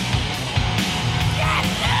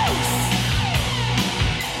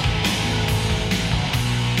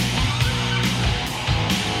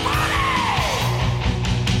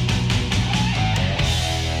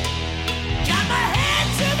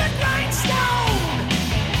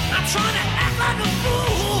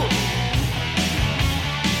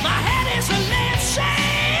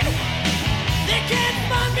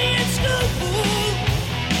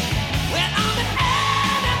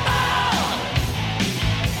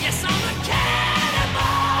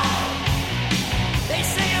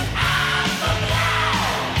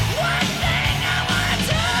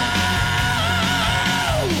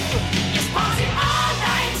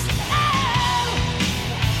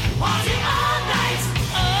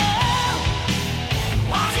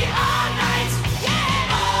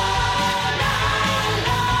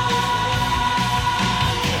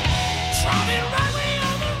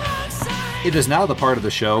 It is now the part of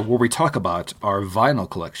the show where we talk about our vinyl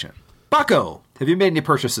collection. Bucko, have you made any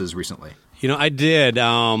purchases recently? I did.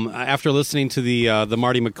 After listening to the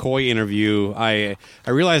Marty McCoy interview, I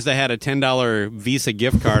realized I had a $10 Visa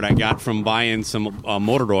gift card I got from buying some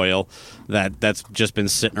motor oil that's just been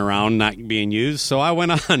sitting around not being used. So I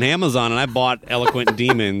went on Amazon and I bought Eloquent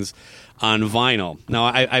Demons on vinyl.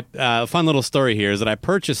 Now, a fun little story here is that I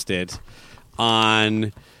purchased it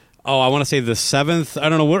on... I want to say the 7th. I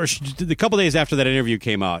don't know, a couple days after that interview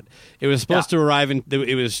came out. It was supposed to arrive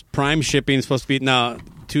it was prime shipping, supposed to be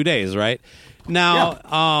 2 days, right?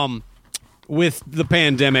 Now, with the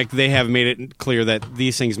pandemic, they have made it clear that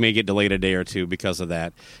these things may get delayed a day or two because of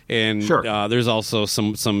that. And there's also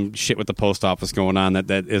some shit with the post office going on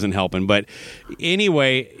that isn't helping. But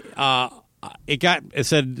anyway, it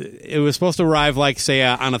said it was supposed to arrive, like, say,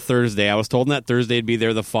 on a Thursday. I was told that Thursday it'd be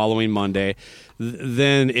there the following Monday.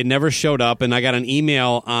 Then it never showed up, and I got an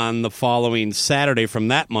email on the following Saturday from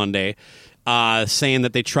that Monday saying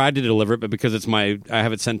that they tried to deliver it, but because I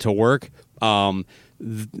have it sent to work,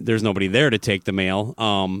 there's nobody there to take the mail.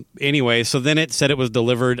 Anyway, so then it said it was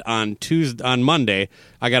delivered on Monday.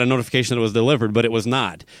 I got a notification that it was delivered, but it was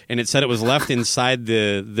not. And it said it was left inside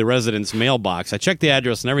the resident's mailbox. I checked the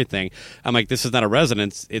address and everything. I'm like, this is not a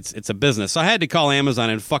residence, it's a business. So I had to call Amazon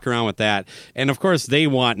and fuck around with that. And of course, they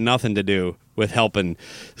want nothing to do with helping.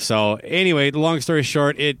 So anyway, long story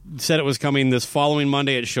short, it said it was coming this following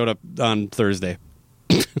Monday. It showed up on Thursday.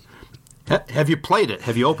 Have you played it?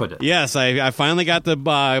 Have you opened it? Yes, I finally got to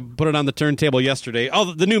put it on the turntable yesterday.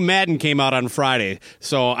 Oh, the new Madden came out on Friday,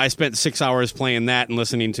 so I spent 6 hours playing that and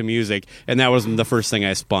listening to music, and that wasn't the first thing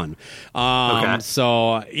I spun. Okay.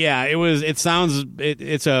 So yeah, it's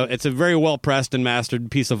a very well pressed and mastered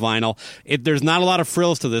piece of vinyl. There's not a lot of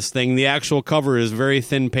frills to this thing. The actual cover is very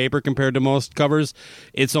thin paper compared to most covers.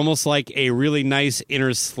 It's almost like a really nice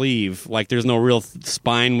inner sleeve. Like there's no real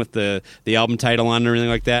spine with the album title on it or anything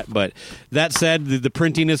like that, but. That said, the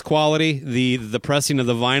printing is quality. The pressing of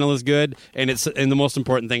the vinyl is good, and the most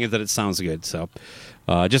important thing is that it sounds good. So,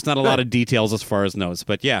 just not a lot of details as far as notes.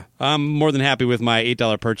 But yeah, I'm more than happy with my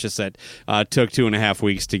 $8 purchase that took 2.5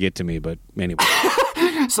 weeks to get to me. But anyway.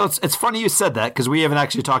 So it's funny you said that because we haven't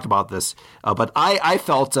actually talked about this. But I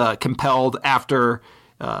felt compelled after.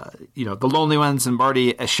 The Lonely Ones and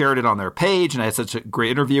Marty shared it on their page, and I had such a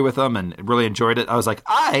great interview with them and really enjoyed it. I was like,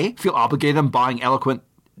 I feel obligated. I'm buying Eloquent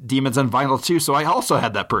Demons on vinyl too, so I also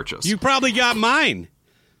had that purchase. You probably got mine.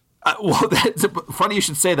 Well, that's funny you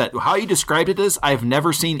should say that. How you described it is, I've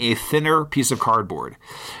never seen a thinner piece of cardboard.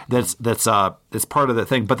 That's part of the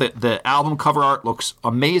thing. But the album cover art looks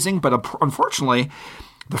amazing. But unfortunately,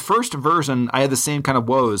 the first version, I had the same kind of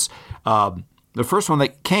woes. The first one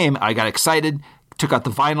that came, I got excited. Took out the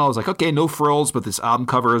vinyl. I was like, okay, no frills, but this album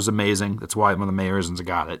cover is amazing. That's why one of the main reasons I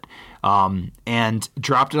got it. And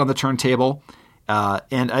dropped it on the turntable.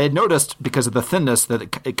 And I had noticed because of the thinness that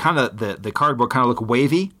it kind of the cardboard kind of looked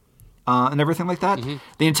wavy and everything like that.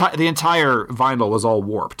 Mm-hmm. The entire vinyl was all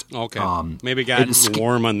warped. Okay, maybe it got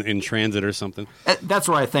warm in transit or something. That's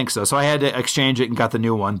where I think so. So I had to exchange it and got the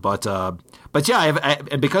new one. But yeah,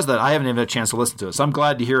 and because of that, I haven't even had a chance to listen to it. So I'm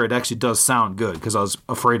glad to hear it actually does sound good because I was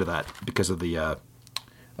afraid of that because of the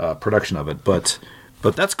production of it. But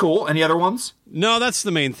that's cool. Any other ones? No, that's the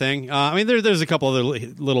main thing. I mean, there's a couple other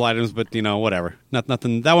little items, but whatever.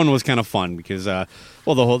 Nothing. That one was kind of fun because, the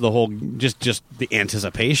whole just the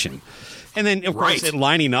anticipation, and then of course it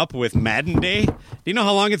lining up with Madden Day. Do you know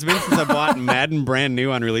how long it's been since I bought Madden brand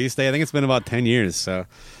new on release day? I think it's been about 10 years. So.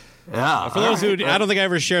 Yeah. For those who, I don't think I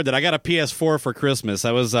ever shared that. I got a PS4 for Christmas.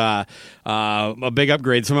 That was a big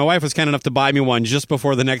upgrade. So my wife was kind enough to buy me one just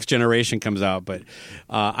before the next generation comes out. But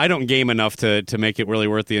I don't game enough to make it really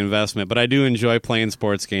worth the investment. But I do enjoy playing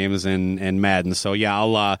sports games and Madden. So yeah,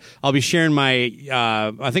 I'll be sharing my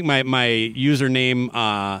I think my username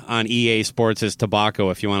on EA Sports is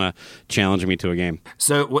Tobacco if you want to challenge me to a game.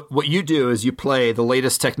 So what you do is you play the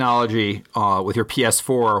latest technology with your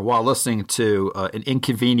PS4 while listening to an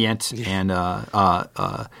inconvenient and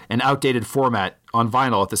an outdated format on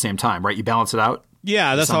vinyl at the same time, right? You balance it out?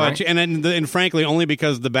 Yeah, that's how right? And frankly, only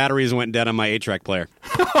because the batteries went dead on my 8-track player.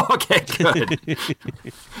 Okay, good.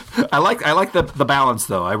 I like the balance,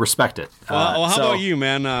 though. I respect it. Well, how about you,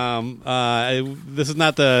 man? This is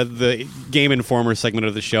not the Game Informer segment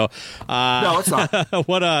of the show. No, it's not.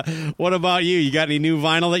 What about you? You got any new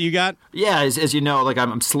vinyl that you got? Yeah, as you know, like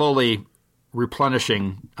I'm slowly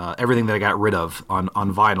replenishing everything that I got rid of on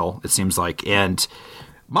vinyl, it seems like. And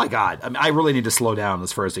my God, I mean, I really need to slow down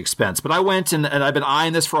as far as the expense. But I went and I've been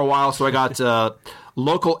eyeing this for a while, so I got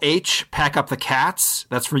Local H, Pack Up the Cats.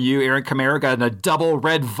 That's for you, Aaron Camara. Got a double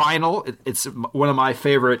red vinyl. It's one of my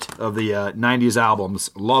favorite of the 90s albums.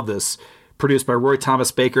 Love this. Produced by Roy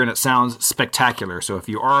Thomas Baker, and it sounds spectacular. So if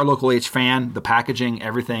you are a Local H fan, the packaging,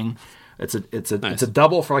 everything, it's a nice. It's a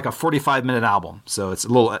double for like a 45-minute album. So it's a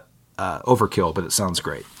little overkill, but it sounds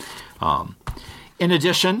great. In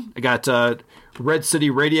addition, I got Red City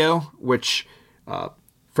Radio, which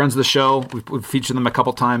friends of the show, we've featured them a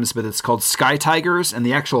couple times, but it's called Sky Tigers, and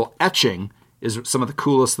the actual etching is some of the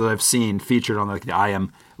coolest that I've seen featured on the I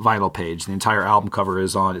Am vinyl page. The entire album cover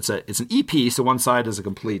is on. It's an EP, so one side is a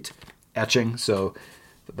complete etching, so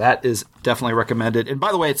that is definitely recommended. And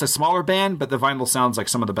by the way, it's a smaller band, but the vinyl sounds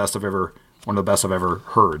like one of the best I've ever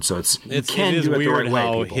heard. So it is weird the right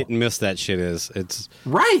how way, hit and miss that shit is. It's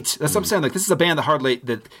right. That's what I'm saying. Like, this is a band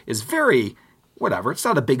that is very whatever. It's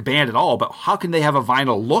not a big band at all, but how can they have a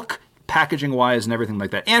vinyl look, packaging wise, and everything like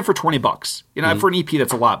that, and for $20? For an EP,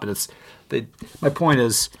 that's a lot, but my point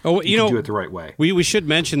is, you can do it the right way. We should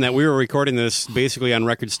mention that we were recording this basically on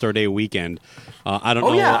Record Store Day weekend. I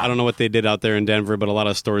don't know what they did out there in Denver, but a lot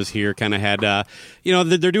of stores here kind of had,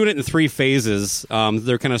 they're doing it in 3 phases.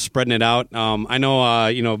 They're kind of spreading it out. I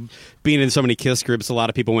know, being in so many KISS groups, a lot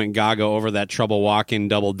of people went gaga over that Trouble Walking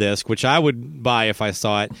double disc, which I would buy if I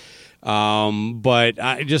saw it. But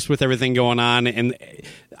just with everything going on, and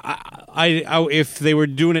I if they were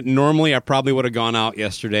doing it normally, I probably would have gone out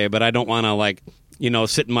yesterday, but I don't want to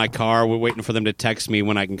sit in my car, we're waiting for them to text me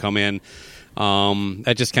when I can come in.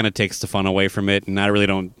 That just kind of takes the fun away from it, and I really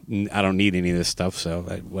don't need any of this stuff, so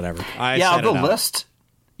whatever. Of the list.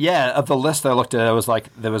 Yeah, of the list I looked at, it was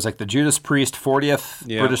there was the Judas Priest 40th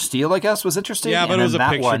British Steel, I guess, was interesting. Yeah, but it was a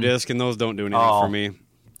picture disc, and those don't do anything for me.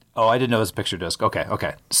 Oh, I didn't know it was a picture disc.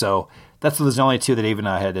 Okay. So those are the only two that even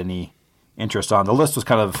I had any interest on. The list was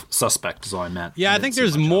kind of suspect, is all I meant. Yeah, I think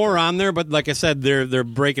there's more on there, but like I said, they're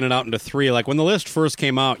breaking it out into three. Like when the list first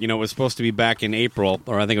came out, it was supposed to be back in April,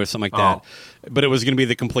 or I think it was something like that. But it was going to be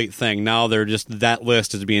the complete thing. Now that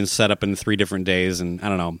list is being set up in 3 different days, and I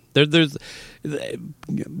don't know. There's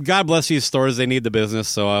God bless these stores; they need the business,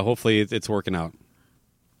 so hopefully it's working out.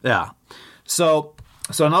 Yeah. So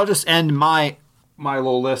and I'll just end my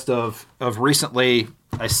little list of recently.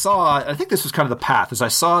 I think this was kind of the path, as I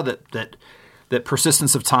saw that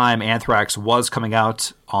Persistence of Time Anthrax was coming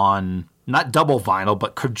out on not double vinyl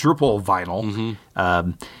but quadruple vinyl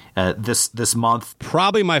this month.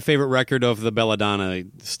 Probably my favorite record of the Belladonna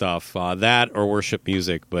stuff, that or Worship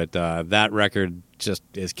Music, but that record just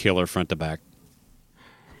is killer front to back.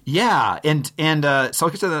 Yeah, and so I'll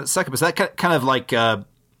get to that in a second, but that kind of like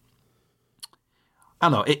I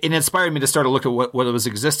don't know, it inspired me to start to look at what was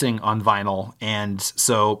existing on vinyl. And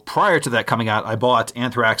so prior to that coming out, I bought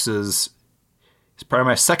Anthrax's, it's probably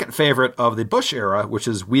my second favorite of the Bush era, which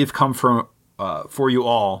is We've Come For You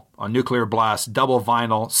All on Nuclear Blast, double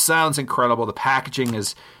vinyl. Sounds incredible. The packaging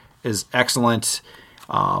is excellent.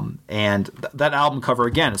 And that album cover,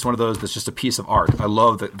 again, it's one of those that's just a piece of art. I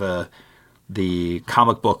love the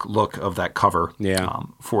comic book look of that cover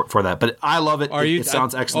for that. But I love it. It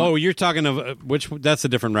sounds excellent. Oh, you're talking of that's a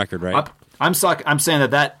different record, right? I'm saying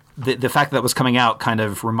that the fact that was coming out kind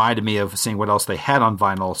of reminded me of seeing what else they had on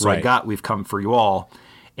vinyl. So I got We've Come For You All,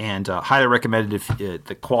 and highly recommended. If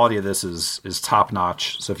the quality of this is top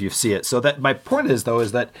notch. So if you see it. So that my point is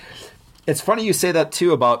that it's funny you say that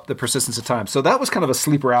too about the Persistence of Time. So that was kind of a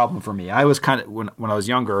sleeper album for me. I was kind of when I was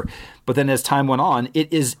younger, but then as time went on,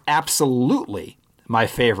 it is absolutely my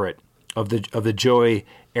favorite of the Joy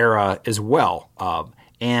era as well.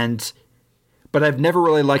 But I've never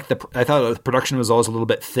really liked I thought the production was always a little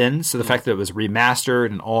bit thin. So the fact that it was remastered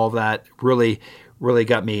and all of that really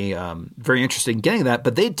got me very interested in getting that.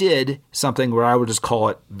 But they did something where I would just call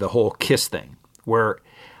it the whole Kiss thing, where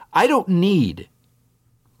I don't need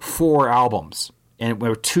 4 albums, and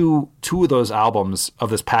where two of those albums of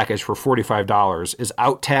this package for $45 is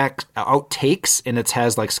outtakes, and it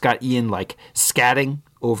has like Scott Ian like scatting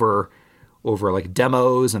over like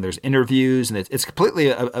demos, and there's interviews, and it's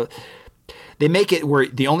completely they make it where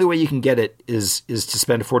the only way you can get it is to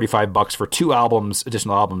spend $45 for 2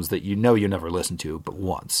 additional albums that you never listen to but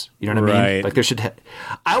once. You know what I mean? Like there should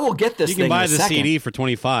I will get this. You can buy the CD for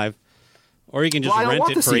 $25. Or you can just rent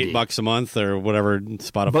it for $8 a month or whatever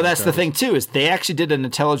Spotify. But that's the thing too, is they actually did an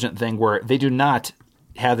intelligent thing where they do not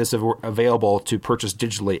have this available to purchase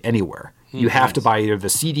digitally anywhere. You have to buy either the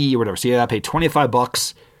CD or whatever. So you got to pay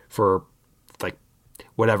 $25 for like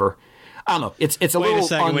whatever. I don't know. It's a little. Wait a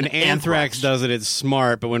second. When Anthrax does it, it's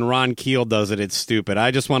smart, but when Ron Keel does it, it's stupid.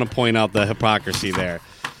 I just want to point out the hypocrisy there.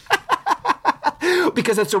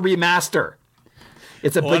 Because it's a remaster.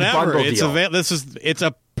 It's a big bundle deal. It's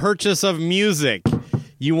a purchase of music.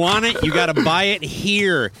 You want it, you got to buy it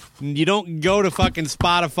here. You don't go to fucking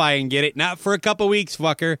Spotify and get it. Not for a couple weeks,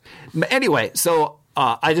 fucker. Anyway, so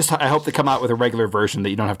I hope they come out with a regular version that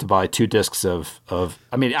you don't have to buy 2 discs of.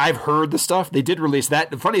 I mean, I've heard the stuff. They did release that.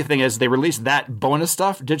 The funny thing is they released that bonus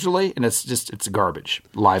stuff digitally, and it's garbage.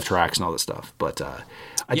 Live tracks and all this stuff. But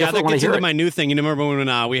I definitely want to hear it. My new thing. You remember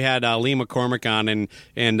when we had Lee McCormick on,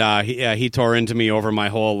 and he tore into me over my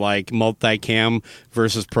whole like multicam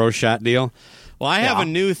versus pro shot deal. Well, I have a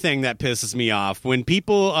new thing that pisses me off when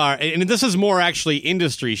people are, and this is more actually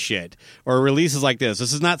industry shit or releases like this.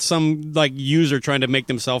 This is not some like user trying to make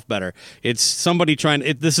themselves better. It's somebody trying.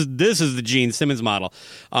 This is the Gene Simmons model.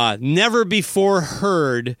 Never before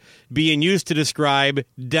heard being used to describe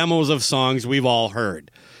demos of songs we've all heard.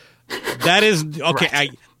 That is okay. Right.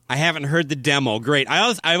 I haven't heard the demo. Great.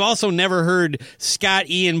 I've also never heard Scott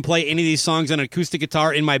Ian play any of these songs on an acoustic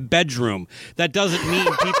guitar in my bedroom. That doesn't mean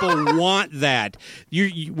people want that.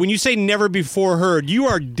 When you say never before heard, you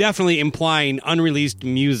are definitely implying unreleased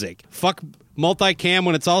music. Fuck multicam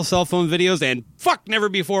when it's all cell phone videos, and fuck never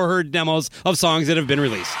before heard demos of songs that have been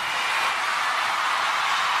released.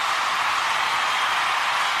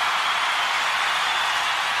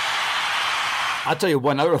 I'll tell you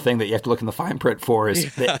one other thing that you have to look in the fine print for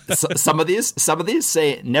is that some of these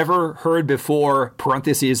say never heard before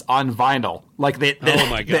parentheses on vinyl. Like they oh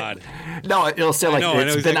my god! No, it'll say like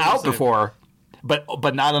it's been out before.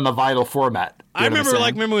 but not in a vinyl format. I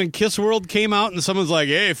remember when Kiss World came out and someone's like,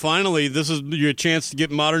 hey, finally, this is your chance to get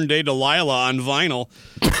modern day Delilah on vinyl.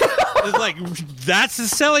 It's like, that's a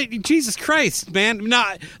selling. Jesus Christ, man.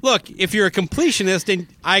 Now, look, if you're a completionist, then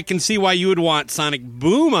I can see why you would want Sonic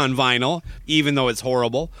Boom on vinyl, even though it's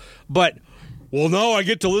horrible. But, well, now I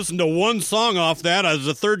get to listen to one song off that as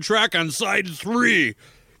a third track on side 3.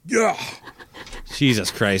 Yeah. Jesus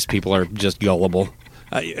Christ, people are just gullible.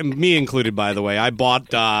 Me included, by the way. I bought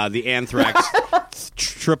the Anthrax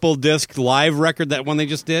triple disc live record, that one they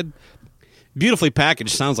just did. Beautifully packaged.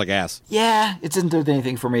 Sounds like ass. Yeah, it didn't do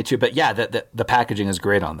anything for me too. But yeah, the packaging is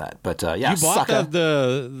great on that. But yeah, you bought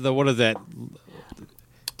the what is that?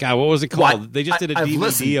 God, what was it called? They just did a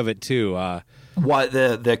DVD of it too. What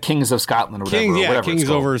the Kings of Scotland or whatever? Whatever Kings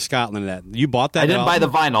over Scotland. That you bought that? I didn't buy the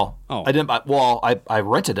vinyl. Oh, I didn't buy. Well, I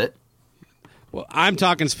rented it. Well, I'm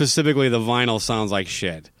talking specifically the vinyl sounds like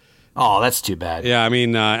shit. Oh, that's too bad. Yeah, I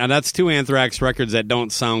mean, and that's 2 Anthrax records that don't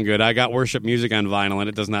sound good. I got Worship Music on vinyl, and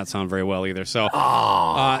it does not sound very well either. So,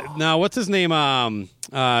 now, what's his name?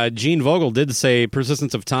 Gene Vogel did say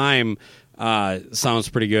Persistence of Time sounds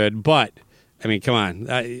pretty good, but, I mean, come on.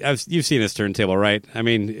 You've seen his turntable, right? I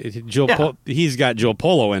mean, he's got Joe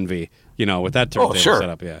Polo envy, with that turntable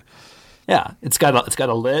setup, yeah. Yeah, it's got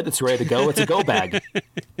a lid. It's ready to go. It's a go bag.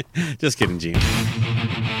 Just kidding, Gene.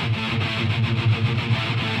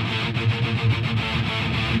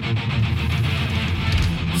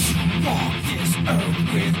 Walk this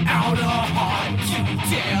earth without a heart. You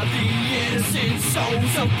tear the innocent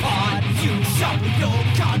souls apart. You show your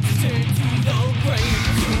conscience into the grave.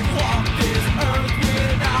 You walk this earth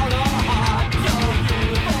without a heart. Your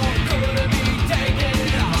uniform could be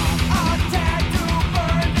taken off. A tattoo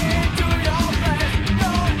burned into your flesh.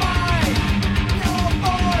 Your mind, your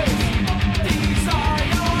voice. These are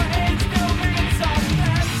your instruments of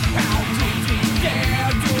death. How did you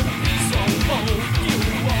dare to be so bold? You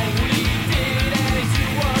only did as you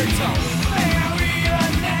were told.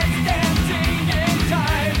 Marionettes dancing in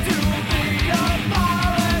time to be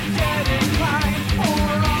apologetic line for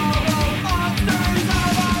all the monsters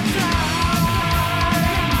of our time.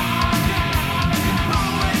 Who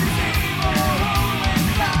is evil? Who is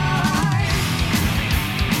kind?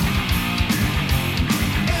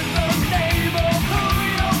 In the name of who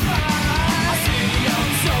you'll find. A city of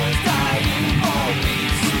souls dying for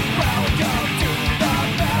peace. Welcome to the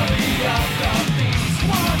belly of the beast.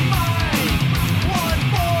 One mind, one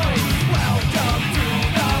voice. Welcome to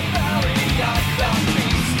the belly of the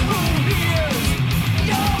beast. Who hears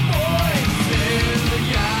your voice?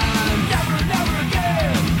 Billion. Never, never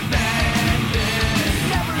again. Bandit.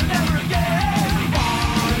 Never, never again.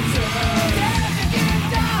 Monsters. Can't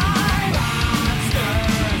die.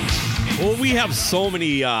 Monsters. Well, we have so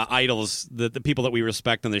many idols, the people that we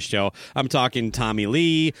respect on this show. I'm talking Tommy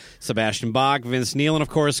Lee, Sebastian Bach, Vince Neil, and of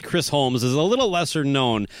course Chris Holmes is a little lesser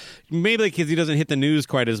known, maybe because he doesn't hit the news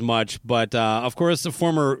quite as much, but of course the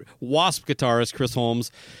former Wasp guitarist Chris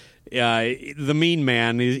Holmes, the Mean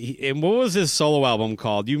Man. And what was his solo album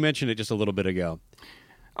called? You mentioned it just a little bit ago.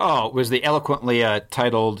 Oh, it was the eloquently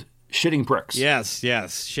titled Shitting Bricks. Yes,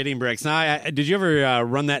 Shitting Bricks. Now, did you ever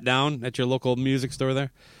run that down at your local music store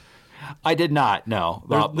there? I did not, no.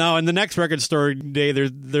 Now, in the next record store day,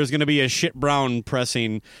 there's going to be a shit brown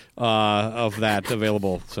pressing of that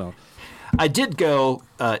available. So, I did go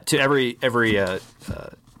to every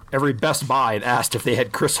Best Buy and asked if they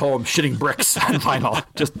had Chris Holmes Shitting Bricks on vinyl.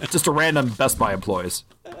 just a random Best Buy employees.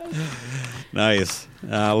 Nice.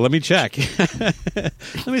 Let me check.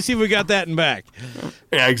 Let me see if we got that in back.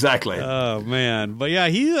 Yeah, exactly. Oh man, but yeah,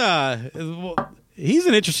 he's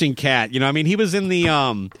an interesting cat. I mean, he was in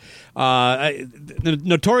the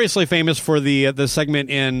notoriously famous for the segment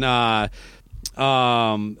in The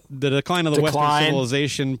Decline of the Western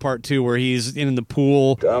Civilization Part 2, where he's in the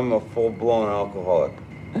pool. I'm a full-blown alcoholic.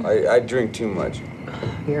 I drink too much.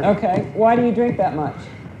 Okay, why do you drink that much?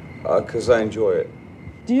 Because I enjoy it.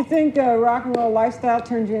 Do you think rock and roll lifestyle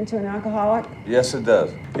turned you into an alcoholic? Yes, it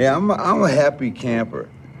does. Yeah, I'm a happy camper.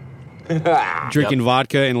 Drinking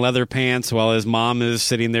vodka in leather pants while his mom is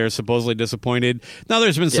sitting there supposedly disappointed. Now,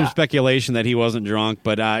 there's been some speculation that he wasn't drunk,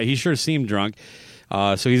 but he sure seemed drunk.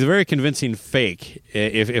 So he's a very convincing fake,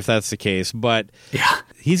 if that's the case. But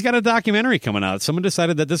he's got a documentary coming out. Someone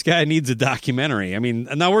decided that this guy needs a documentary. I mean,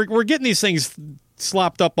 now we're getting these things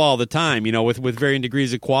slopped up all the time, with varying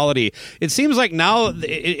degrees of quality. It seems like now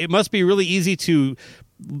it must be really easy to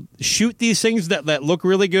shoot these things that look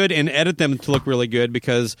really good and edit them to look really good,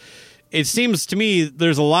 because it seems to me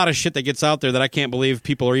there's a lot of shit that gets out there that I can't believe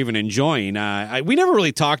people are even enjoying. We never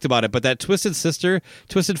really talked about it, but that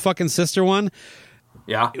Twisted fucking Sister one,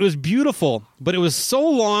 Yeah. It was beautiful, but it was so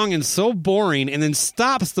long and so boring, and then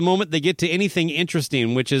stops the moment they get to anything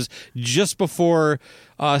interesting, which is just before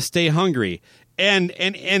Stay Hungry. And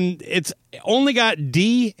it's only got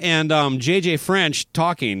D and JJ French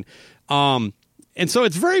talking. And so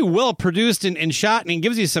it's very well produced and shot, and it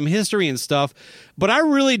gives you some history and stuff. But I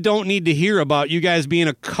really don't need to hear about you guys being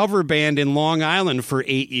a cover band in Long Island for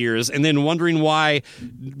 8 years and then wondering why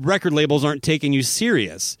record labels aren't taking you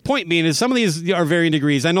serious. Point being is some of these are varying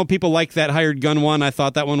degrees. I know people like that Hired Gun one. I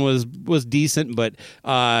thought that one was decent, but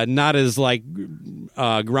not as like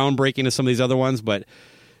groundbreaking as some of these other ones. But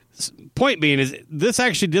point being is this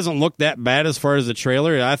actually doesn't look that bad as far as the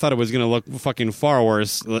trailer. I thought it was going to look fucking far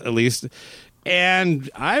worse, at least. And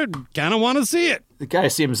I kind of want to see it. The guy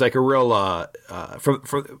seems like a real.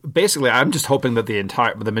 For basically, I'm just hoping that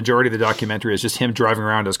the majority of the documentary is just him driving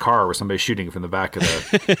around his car with somebody shooting from the back of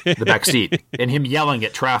the back seat, and him yelling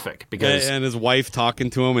at traffic and his wife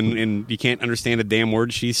talking to him, and you can't understand a damn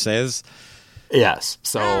word she says. Yes.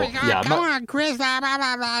 So Come on, Chris. Blah, blah,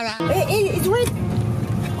 blah, blah. It's right.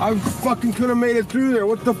 I fucking could have made it through there.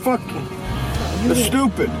 What the fuck? That's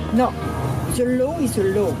stupid. No. It's a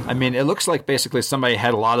low. I mean, it looks like basically somebody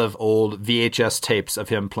had a lot of old VHS tapes of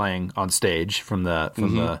him playing on stage from the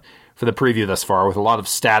preview thus far, with a lot of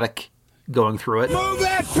static going through it. Move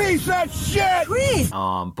that piece of shit!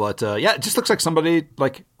 But it just looks like somebody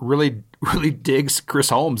like really digs Chris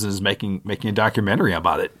Holmes and is making a documentary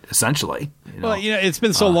about it, essentially. Well, it's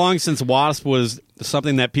been so long since Wasp was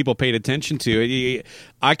something that people paid attention to.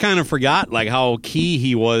 I kind of forgot like how key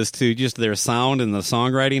he was to just their sound and the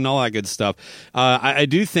songwriting and all that good stuff. I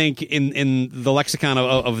do think in the lexicon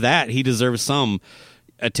of that, he deserves some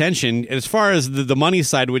attention. As far as the money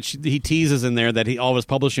side, which he teases in there that all of his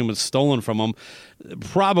publishing was stolen from him,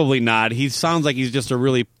 probably not. He sounds like he's just a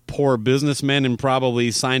really poor businessman and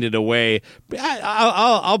probably signed it away.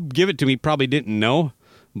 I'll give it to him. He probably didn't know,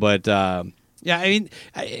 but yeah, I mean,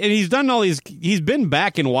 and he's done all these. He's been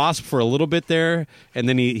back in Wasp for a little bit there, and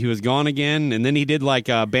then he was gone again, and then he did like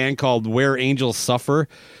a band called Where Angels Suffer,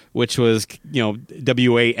 which was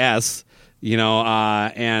WAS.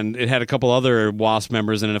 And it had a couple other Wasp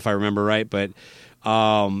members in it, if I remember right. But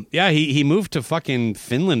he moved to fucking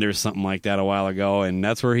Finland or something like that a while ago, and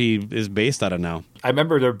that's where he is based out of now. I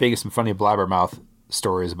remember there being some funny blabbermouth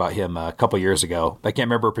stories about him a couple years ago. I can't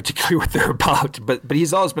remember particularly what they're about, but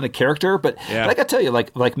he's always been a character. But I gotta tell you,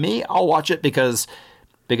 like me, I'll watch it because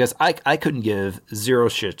I couldn't give zero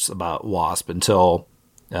shits about Wasp until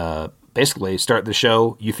basically start the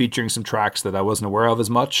show, you featuring some tracks that I wasn't aware of as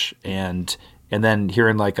much, and then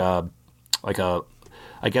hearing like a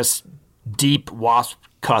I guess deep Wasp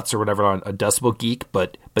cuts or whatever on a Decibel Geek,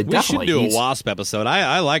 but we definitely should do a Wasp episode.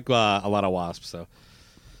 I like a lot of Wasp, so.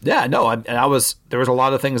 Yeah, no, there was a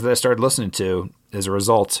lot of things that I started listening to as a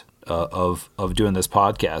result of doing this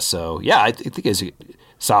podcast. So yeah, I think he's a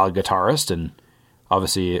solid guitarist and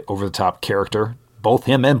obviously over the top character, both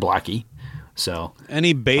him and Blackie. So and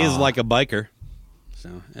he bathes like a biker. So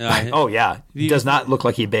oh yeah, he does not look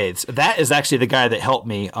like he bathes. That is actually the guy that helped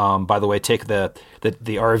me. By the way, take the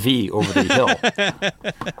RV over the hill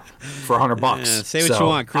for $100. Say what you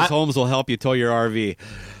want. Chris Holmes will help you tow your RV.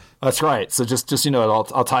 That's right. So just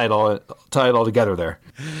I'll tie it all together there.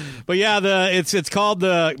 But yeah, it's called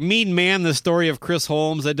The Mean Man: The Story of Chris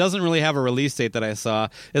Holmes. It doesn't really have a release date that I saw.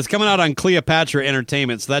 It's coming out on Cleopatra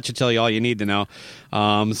Entertainment, so that should tell you all you need to know.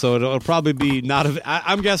 So it'll probably be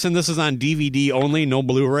I'm guessing this is on DVD only, no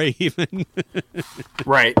Blu-ray even.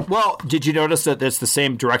 Right. Well, did you notice that it's the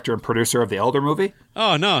same director and producer of the Elder movie?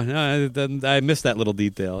 Oh no, I missed that little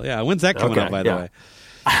detail. Yeah, when's that coming out, by the way?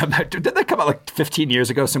 Did that come out like 15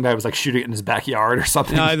 years ago? Some guy was like shooting it in his backyard or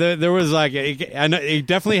something. No, there was like it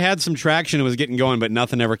definitely had some traction. It was getting going, but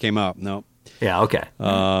nothing ever came up. No. Yeah. Okay.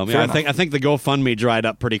 I think the GoFundMe dried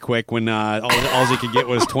up pretty quick when all he could get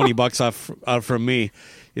was $20 off from me.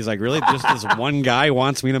 He's like, really? Just this one guy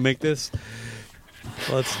wants me to make this?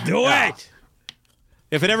 Let's do it.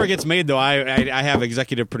 If it ever gets made, though, I have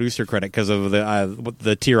executive producer credit because of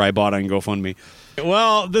the tier I bought on GoFundMe.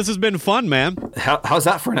 Well, this has been fun, man. How's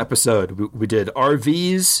that for an episode? We did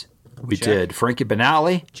RVs, we did Frankie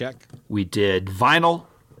Banali, check. We did vinyl,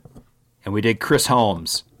 and we did Chris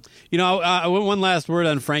Holmes. One last word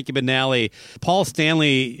on Frankie Banali. Paul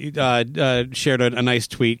Stanley shared a nice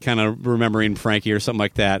tweet, kind of remembering Frankie or something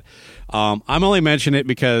like that. I'm only mentioning it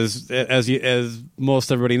because, as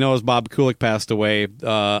most everybody knows, Bob Kulick passed away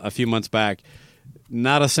a few months back.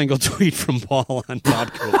 Not a single tweet from Paul on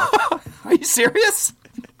Bob Kulick. Are you serious?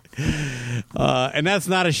 And that's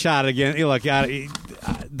not a shot again. Look,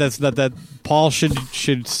 that's that Paul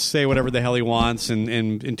should say whatever the hell he wants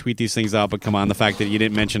and tweet these things out. But come on, the fact that you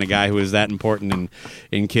didn't mention a guy who is that important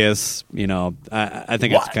in KISS, I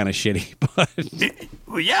think it's kind of shitty. But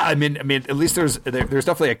well, yeah, I mean, at least there's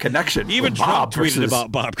definitely a connection. Even Trump tweeted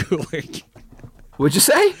about Bob Kulick. What'd you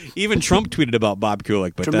say? Even Trump tweeted about Bob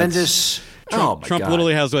Kulick. But tremendous. Trump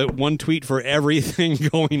literally has one tweet for everything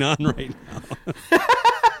going on right now.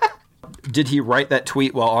 Did he write that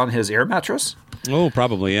tweet while on his air mattress? Oh,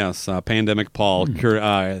 probably, yes. Pandemic Paul.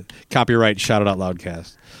 Copyright Shout It Out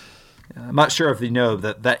Loudcast. I'm not sure if you know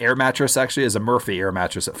that air mattress actually is a Murphy air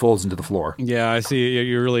mattress that folds into the floor. Yeah, I see.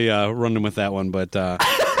 You're really running with that one, but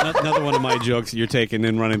another one of my jokes you're taking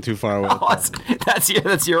and running too far with. Oh,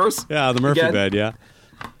 that's yours? Yeah, the Murphy Again? bed, yeah.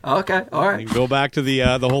 Okay, all right. Go back to the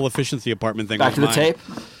whole efficiency apartment thing. Back to the tape?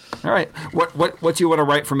 All right. What do you want to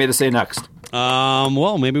write for me to say next?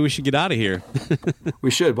 Well, maybe we should get out of here.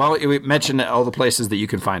 We should. Well, we mentioned all the places that you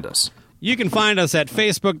can find us. You can find us at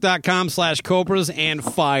facebook.com/Cobras and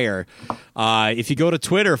Fire. If you go to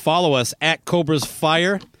Twitter, follow us at Cobras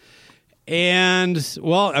Fire. And,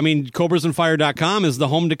 well, I mean, cobrasandfire.com is the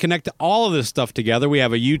home to connect all of this stuff together. We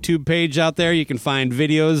have a YouTube page out there. You can find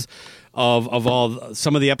videos of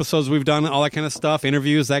some of the episodes we've done, all that kind of stuff,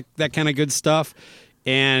 interviews, that kind of good stuff.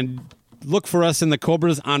 And look for us in the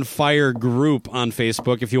Cobras on Fire group on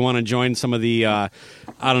Facebook if you want to join some of the,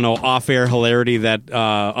 off-air hilarity that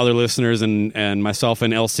other listeners and myself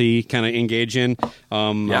and LC kind of engage in.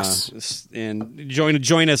 Yes. And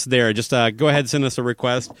join us there. Just go ahead and send us a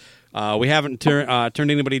request. We haven't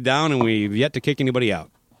turned anybody down, and we've yet to kick anybody out.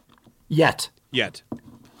 Yet.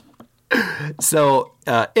 So,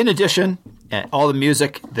 in addition, all the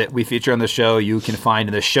music that we feature on the show, you can find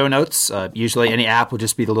in the show notes. Usually any app will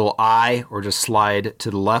just be the little I or just slide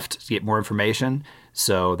to the left to get more information.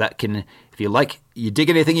 So that can, if you dig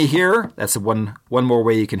anything you hear, that's one more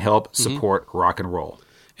way you can help support rock and roll.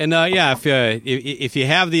 And if you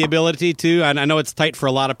have the ability to, and I know it's tight for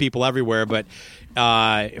a lot of people everywhere, but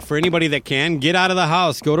for anybody that can, get out of the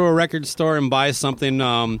house, go to a record store and buy something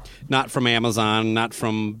not from Amazon, not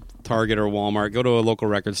from Target or Walmart. Go to a local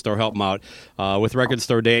record store, help them out. With Record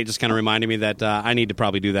Store Day, it just kind of reminded me that I need to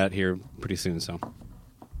probably do that here pretty soon. So,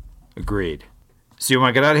 agreed. So you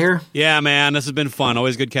want to get out of here? Yeah, man, this has been fun.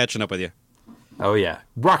 Always good catching up with you. Oh yeah,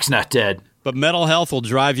 rock's not dead, but mental health will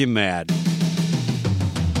drive you mad.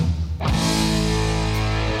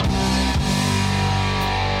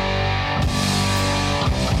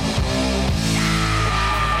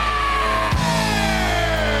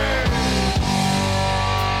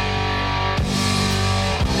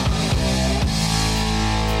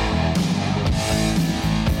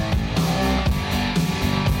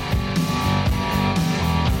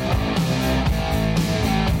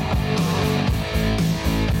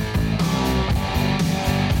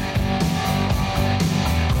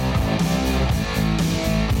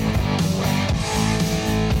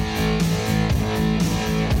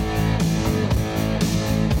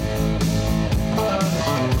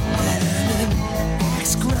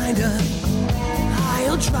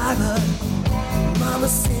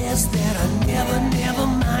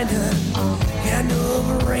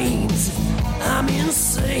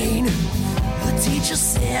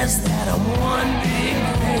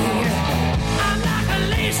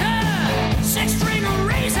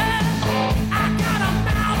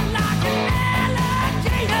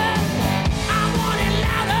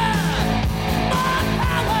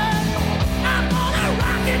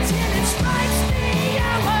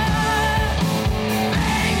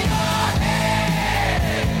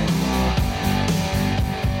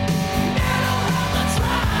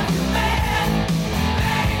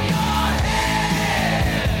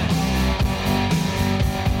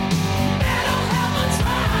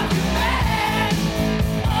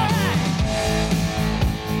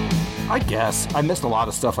 I missed a lot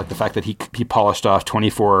of stuff, like the fact that he polished off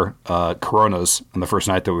 24 Coronas on the first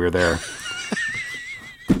night that we were there.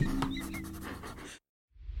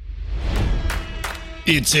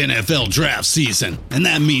 It's NFL draft season, and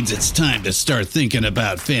that means it's time to start thinking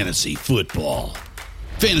about fantasy football.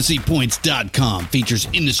 FantasyPoints.com features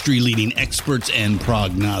industry-leading experts and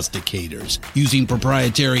prognosticators using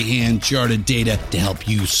proprietary hand-charted data to help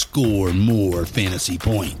you score more fantasy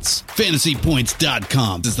points.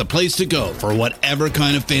 FantasyPoints.com is the place to go for whatever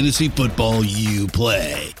kind of fantasy football you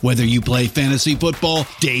play. Whether you play fantasy football,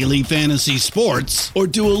 daily fantasy sports, or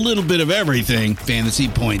do a little bit of everything, Fantasy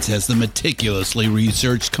Points has the meticulously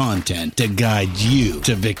researched content to guide you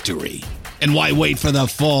to victory. And why wait for the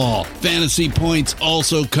fall? Fantasy Points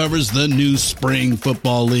also covers the new spring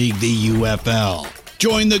football league, the UFL.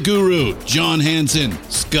 Join the guru, John Hansen,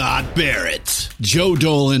 Scott Barrett, Joe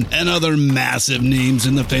Dolan, and other massive names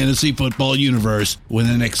in the fantasy football universe with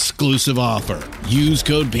an exclusive offer. Use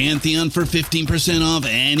code Pantheon for 15% off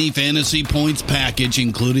any Fantasy Points package,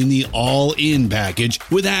 including the all-in package,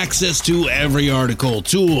 with access to every article,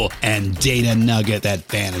 tool, and data nugget that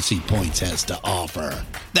Fantasy Points has to offer.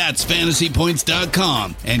 That's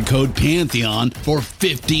fantasypoints.com and code Pantheon for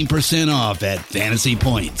 15% off at Fantasy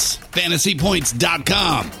Points.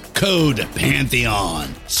 Fantasypoints.com, code Pantheon.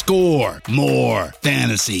 Score more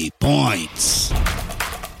fantasy points.